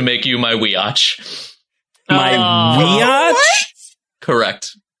going to make you my weeotch." My weeotch?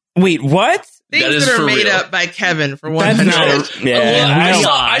 Correct. Wait, what? Things that are made up by Kevin for 100.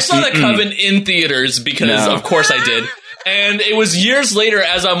 I saw The Coven in theaters because, of course, I did. And it was years later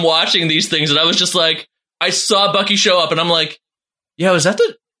as I'm watching these things, and I was just like, I saw Bucky show up, and I'm like, yeah, is that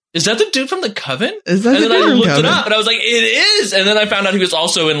the dude from The Coven? Is that and the then dude I from looked Coven? it up, and I was like, it is. And then I found out he was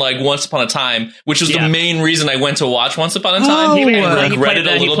also in like Once Upon a Time, which was the main reason I went to watch Once Upon a Time. He regretted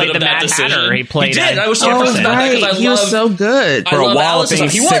a little bit of that decision. He played. He did. I was so pissed about that because I he was so good. I love Allison.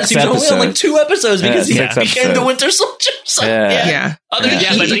 He was only on like 2 episodes because he became the Winter Soldier. So, yeah.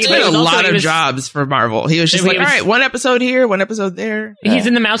 He did a lot of jobs for Marvel. He was just like, all right, 1 episode here, 1 episode there. He's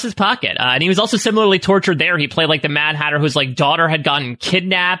in the Mouse's pocket. And he was also similarly tortured there. He played like the Mad Hatter whose like daughter had gotten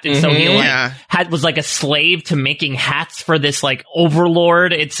kidnapped. And so he was like a slave to making hats for this like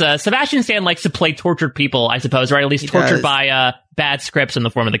overlord. It's Sebastian Stan likes to play tortured people, I suppose, or at least tortured by bad scripts in the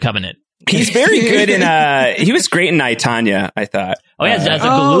form of The Covenant. He's very good in he was great in I, Tonya, I thought. Oh yeah, as a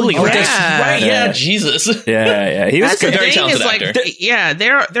Galooly. Right, yeah, Jesus. Yeah. He was good. Very talented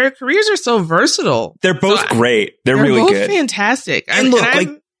actor. Their careers are so versatile. They're both great. They're really both good. Fantastic. And look,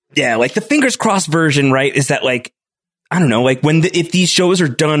 like the fingers crossed version, right, is that like, I don't know, like if these shows are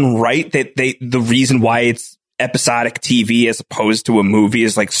done right, that the reason why it's episodic TV as opposed to a movie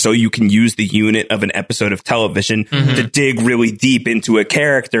is like so you can use the unit of an episode of television to dig really deep into a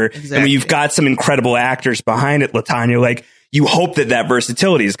character. Exactly. And when you've got some incredible actors behind it, LaTanya, like you hope that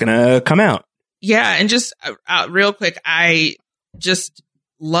versatility is going to come out. Yeah. And just real quick, I just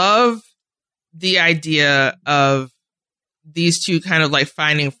love the idea of these two kind of like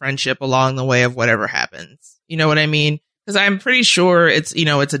finding friendship along the way of whatever happens. You know what I mean? Because I'm pretty sure it's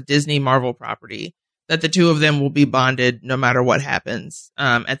a Disney Marvel property that the two of them will be bonded no matter what happens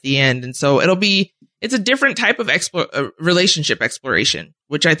at the end. And so it's a different type of relationship exploration,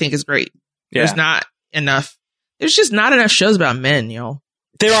 which I think is great. Yeah. There's just not enough shows about men,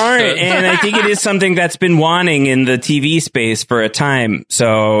 There aren't, and I think it is something that's been wanting in the TV space for a time.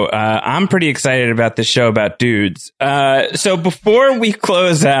 So I'm pretty excited about this show about dudes. So before we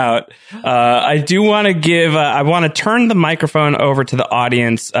close out, I do want to I want to turn the microphone over to the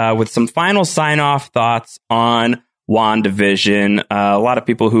audience with some final sign-off thoughts on WandaVision. A lot of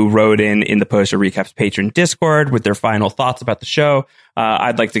people who wrote in the Poster Recaps Patron Discord with their final thoughts about the show.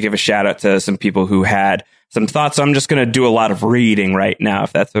 I'd like to give a shout out to some people who had some thoughts. So I'm just going to do a lot of reading right now,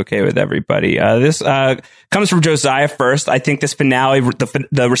 if that's okay with everybody. This comes from Josiah first. I think this finale,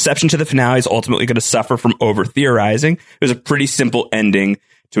 the reception to the finale is ultimately going to suffer from over theorizing. It was a pretty simple ending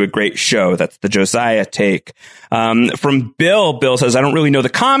to a great show. That's the Josiah take. From Bill says, I don't really know the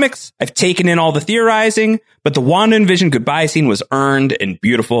comics. I've taken in all the theorizing, but the Wanda and Vision goodbye scene was earned and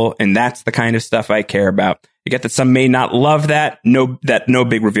beautiful, and that's the kind of stuff I care about. I get that some may not love that no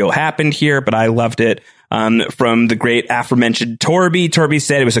big reveal happened here, but I loved it. From the great aforementioned Torby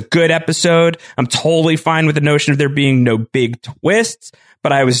said it was a good episode. I'm totally fine with the notion of there being no big twists,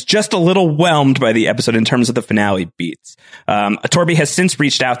 but I was just a little whelmed by the episode in terms of the finale beats. Torby has since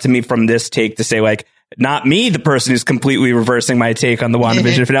reached out to me from this take to say, like, not me, the person who's completely reversing my take on the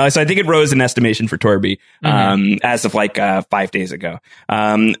WandaVision finale. So I think it rose in estimation for Torby as of like 5 days ago.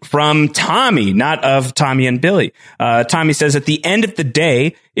 From Tommy, not of Tommy and Billy. Tommy says, at the end of the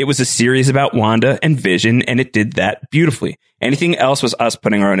day, it was a series about Wanda and Vision, and it did that beautifully. Anything else was us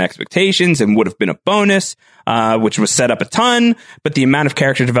putting our own expectations and would have been a bonus, which was set up a ton. But the amount of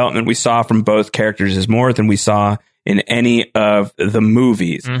character development we saw from both characters is more than we saw in any of the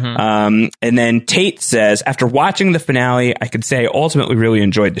movies. And then Tate says, after watching the finale, I could say I ultimately really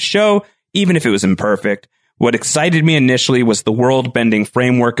enjoyed the show, even if it was imperfect. What excited me initially was the world-bending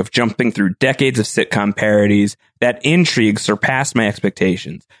framework of jumping through decades of sitcom parodies. That intrigue surpassed my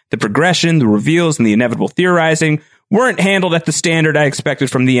expectations. The progression, the reveals, and the inevitable theorizing weren't handled at the standard I expected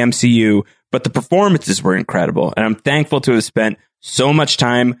from the MCU, but the performances were incredible, and I'm thankful to have spent so much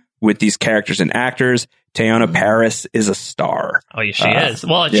time with these characters and actors. Teyonah Parris is a star. Oh, yeah, she is.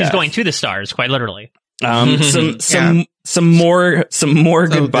 Well, she's going to the stars, quite literally. Some more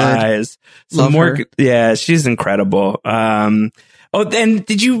goodbyes. Yeah, she's incredible. And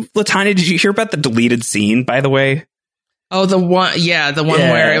did you hear about the deleted scene, by the way? Oh, the one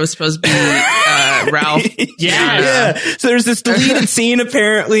where it was supposed to be Ralph. Yeah. So there's this deleted scene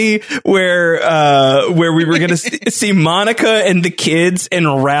apparently where we were going to see Monica and the kids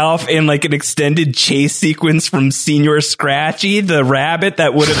and Ralph in like an extended chase sequence from Senior Scratchy, the rabbit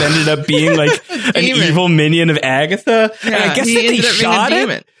that would have ended up being like an evil minion of Agatha. Yeah, and I guess they shot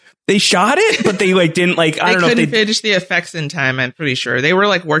it. They shot it, but they like didn't like. I don't know. They couldn't finish the effects in time. I'm pretty sure they were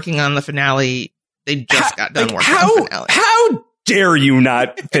like working on the finale. They just got done working on the finale. How dare you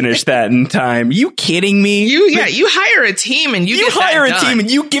not finish that in time? You kidding me? You hire a team and you hire a team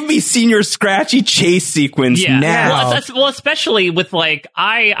and you give me Senior Scratchy chase sequence now. Well, especially with like,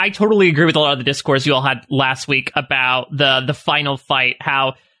 I totally agree with a lot of the discourse you all had last week about the final fight.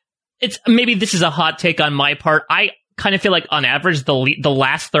 How it's maybe this is a hot take on my part. I kind of feel like on average the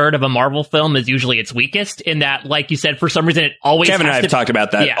last third of a Marvel film is usually its weakest, in that, like you said, for some reason it always Kevin and I have talked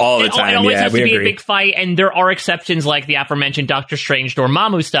about that all the time. It always has to be a big fight, and there are exceptions like the aforementioned Doctor Strange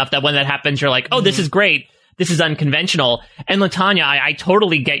Dormammu stuff that when that happens you're like, oh, this is great, this is unconventional. And LaTanya, I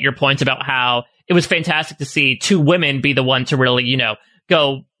totally get your points about how it was fantastic to see two women be the one to really,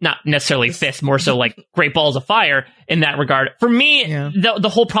 go, not necessarily fist, more so like great balls of fire in that regard. For me, the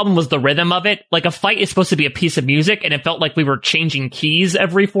whole problem was the rhythm of it. Like, a fight is supposed to be a piece of music, and it felt like we were changing keys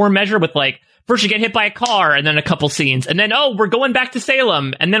every form measure with like, first you get hit by a car and then a couple scenes, and then, oh, we're going back to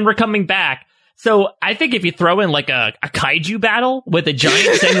Salem and then we're coming back. So I think if you throw in like a kaiju battle with a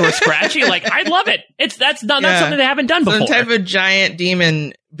giant Senior Scratchy, like, I'd love it. That's not something they haven't done before. Some type of giant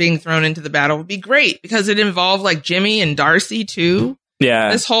demon being thrown into the battle would be great, because it involved like Jimmy and Darcy too.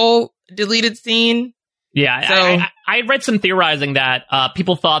 Yeah. This whole deleted scene. Yeah. So, I read some theorizing that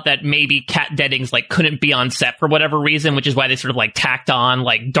people thought that maybe Kat Dennings like couldn't be on set for whatever reason, which is why they sort of like tacked on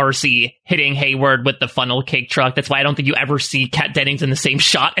like Darcy hitting Hayward with the funnel cake truck. That's why I don't think you ever see Kat Dennings in the same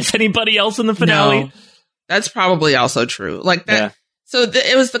shot as anybody else in the finale. No, that's probably also true. Like that. Yeah. So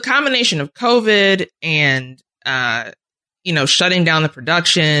it was the combination of COVID and, shutting down the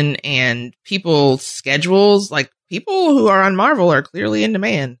production and people's schedules. Like, people who are on Marvel are clearly in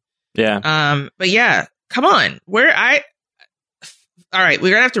demand. Yeah. But yeah, come on. All right, we're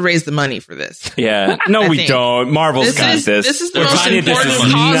going to have to raise the money for this. Yeah. No, we don't. Marvel's got this. This is the most important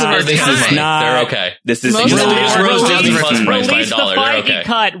cause of our time. They're okay. This is release the Feige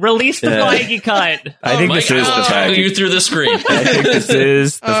cut. Release the Feige cut. I think this is the Feige. You through the screen. I think this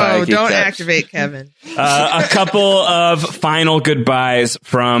is the Feige cut. Don't activate Kevin. A couple of final goodbyes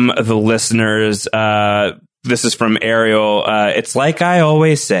from the listeners. This is from Ariel. It's like I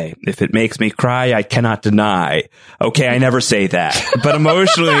always say, if it makes me cry, I cannot deny. Okay, I never say that. But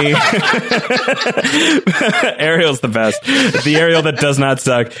emotionally, Ariel's the best. The Ariel that does not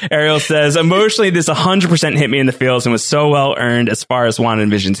suck. Ariel says, emotionally, this 100% hit me in the feels and was so well earned as far as Wanda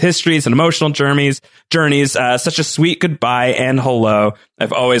and Vision's histories and emotional journeys. Such a sweet goodbye and hello.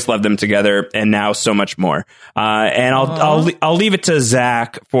 I've always loved them together, and now so much more. And I'll leave it to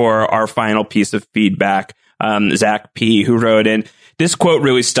Zach for our final piece of feedback. Zach P, who wrote in, This quote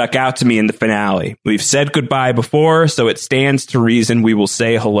really stuck out to me in the finale. We've said goodbye before, so it stands to reason we will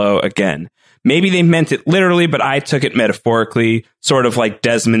say hello again. Maybe they meant it literally, but I took it metaphorically, sort of like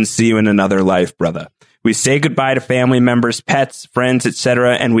Desmond, see you in another life, brother. We say goodbye to family members, pets, friends,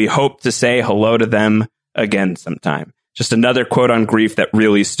 etc., and we hope to say hello to them again sometime. Just another quote on grief that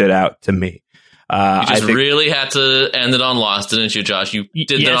really stood out to me. You just really had to end it on Lost, didn't you, Josh? You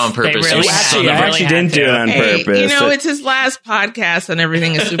did that on purpose. Really I actually didn't do it on purpose. You know, it's his last podcast and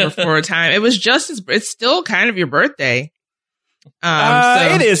everything is super forward time. It was it's still kind of your birthday.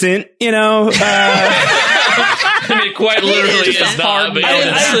 It isn't, you know. I mean, quite literally is not.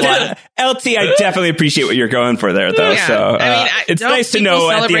 LT, I definitely appreciate what you're going for there, though. Yeah. So it's nice to know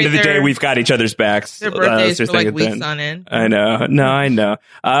at the end of the day we've got each other's backs. Their birthdays for like weeks on end. I know. No, I know.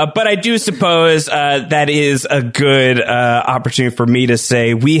 But I do suppose that is a good opportunity for me to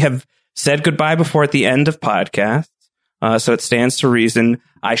say we have said goodbye before at the end of podcasts. So it stands to reason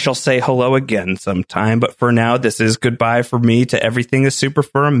I shall say hello again sometime. But for now, this is goodbye for me to Everything is Super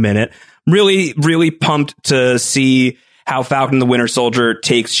for a minute. Really, really pumped to see how Falcon and the Winter Soldier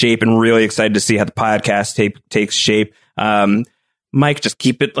takes shape, and really excited to see how the podcast takes shape. Mike, just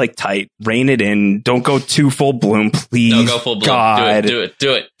keep it like tight. Rein it in. Don't go too full bloom, please. No, go full bloom. God. Do it.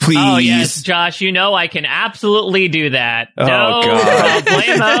 Please. Oh, yes, Josh, you know I can absolutely do that. Oh, no God.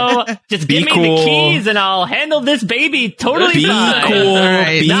 problemo. Just give me the keys and I'll handle this baby totally fine. Cool.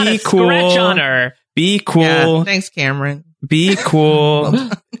 Right. Be Not a cool. scratch on her. Be cool. Yeah, thanks, Cameron. Be cool.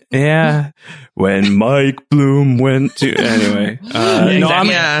 Yeah. When Mike Bloom went to anyway. I'm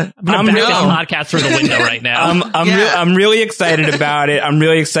back this podcast through the window right now. I'm really excited about it. I'm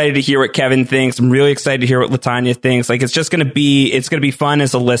really excited to hear what Kevin thinks. I'm really excited to hear what LaTanya thinks. Like it's gonna be fun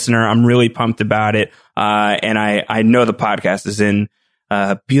as a listener. I'm really pumped about it. And I know the podcast is in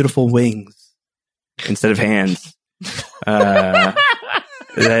beautiful wings instead of hands.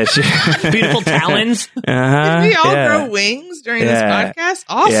 Beautiful talons. Did we all grow wings during this podcast?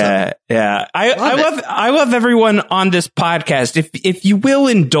 Awesome. Yeah. I love everyone on this podcast. If you will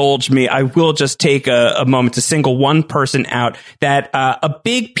indulge me, I will just take a moment to single one person out that a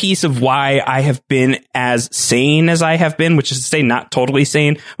big piece of why I have been as sane as I have been, which is to say not totally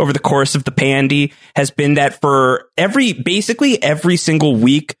sane over the course of the pandy, has been that for basically every single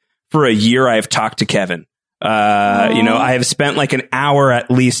week for a year, I have talked to Kevin. I have spent like an hour at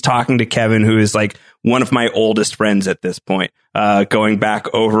least talking to Kevin, who is like one of my oldest friends at this point, going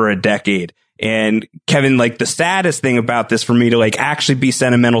back over a decade. And Kevin, like the saddest thing about this for me to like actually be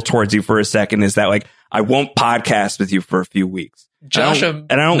sentimental towards you for a second is that like I won't podcast with you for a few weeks. Josh, I'm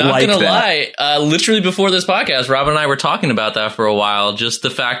not like gonna that. lie. Literally before this podcast, Robin and I were talking about that for a while. Just the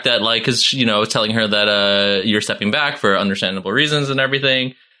fact that like, cause telling her that, you're stepping back for understandable reasons and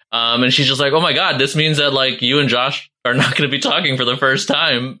everything. And she's just like, oh my God, this means that like you and Josh are not going to be talking for the first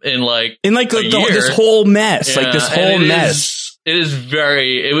time in this whole mess, like this whole mess. It is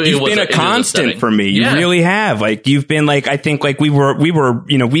very, you've been a constant for me. You really have. Like you've been like, I think like we've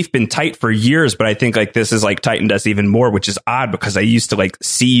been tight for years, but I think like this has like tightened us even more, which is odd because I used to like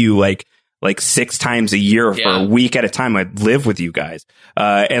see you like 6 times a year for a week at a time. I'd live with you guys.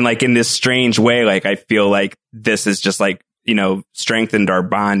 And like in this strange way, like I feel like this is just like, strengthened our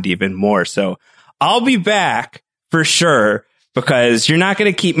bond even more. So I'll be back for sure because you're not going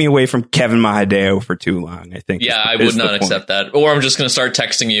to keep me away from Kevin Mahadeo for too long, I think. Yeah, I would not accept that. Or I'm just going to start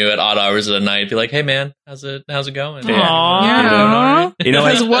texting you at odd hours of the night. Be like, hey man, how's it going? Yeah.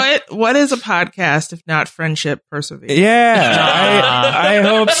 Because what is a podcast if not friendship perseveres? Yeah, I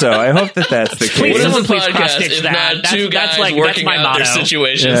hope so. I hope that's the case. What is a podcast if not two guys working out their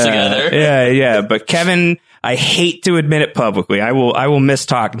situations together? Yeah. But Kevin, I hate to admit it publicly. I will miss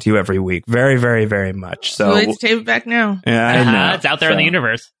talking to you every week, very, very, very much. So let's tape it back now. Yeah, I know. It's out there in the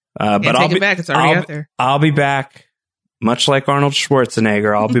universe. But I'll take it back. It's already out there. I'll be back, much like Arnold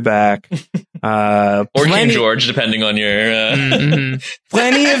Schwarzenegger. I'll be back. Or King George, depending on your.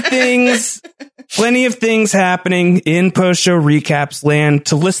 Plenty of things happening in post-show recaps land.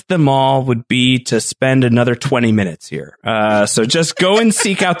 To list them all would be to spend another 20 minutes here. So just go and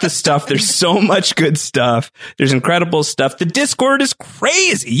seek out the stuff. There's so much good stuff. There's incredible stuff. The Discord is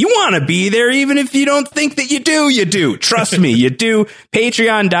crazy. You want to be there, even if you don't think that you do. You do. Trust me, you do.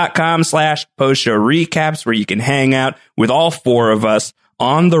 Patreon.com/post-show recaps, where you can hang out with all 4 of us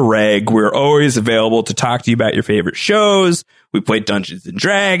on the reg. We're always available to talk to you about your favorite shows. We play Dungeons and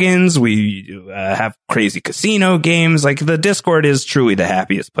Dragons. We have crazy casino games. Like the Discord is truly the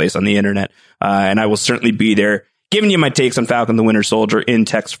happiest place on the internet. And I will certainly be there giving you my takes on Falcon the Winter Soldier in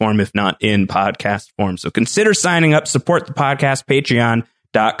text form, if not in podcast form. So consider signing up, support the podcast,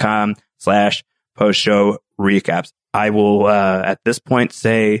 patreon.com/post-show recaps. I will, at this point,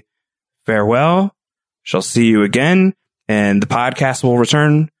 say farewell. Shall see you again. And the podcast will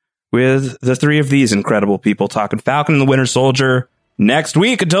return with the three of these incredible people talking Falcon and the Winter Soldier next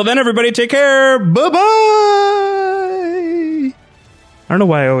week. Until then, everybody, take care. Bye-bye. I don't know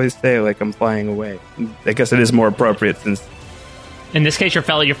why I always say like I'm flying away. I guess it is more appropriate since... In this case, you're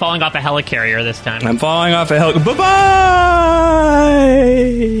falling off a helicarrier this time. I'm falling off a helicarrier. Bye-bye!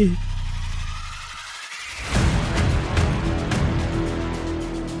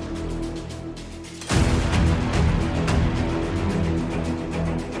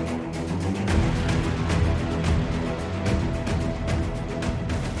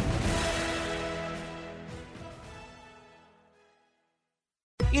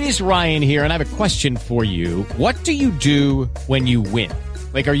 It is Ryan here, and I have a question for you. What do you do when you win?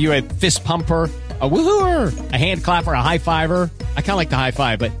 Like, are you a fist pumper, a woohooer, a hand clapper, a high fiver? I kind of like the high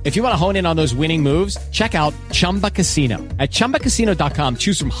five, but if you want to hone in on those winning moves, check out Chumba Casino. At ChumbaCasino.com,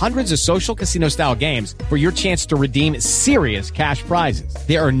 choose from hundreds of social casino-style games for your chance to redeem serious cash prizes.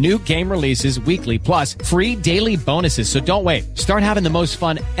 There are new game releases weekly, plus free daily bonuses, so don't wait. Start having the most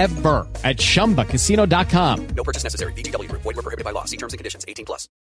fun ever at ChumbaCasino.com. No purchase necessary. VGW Group. Void where prohibited by law. See terms and conditions. 18+.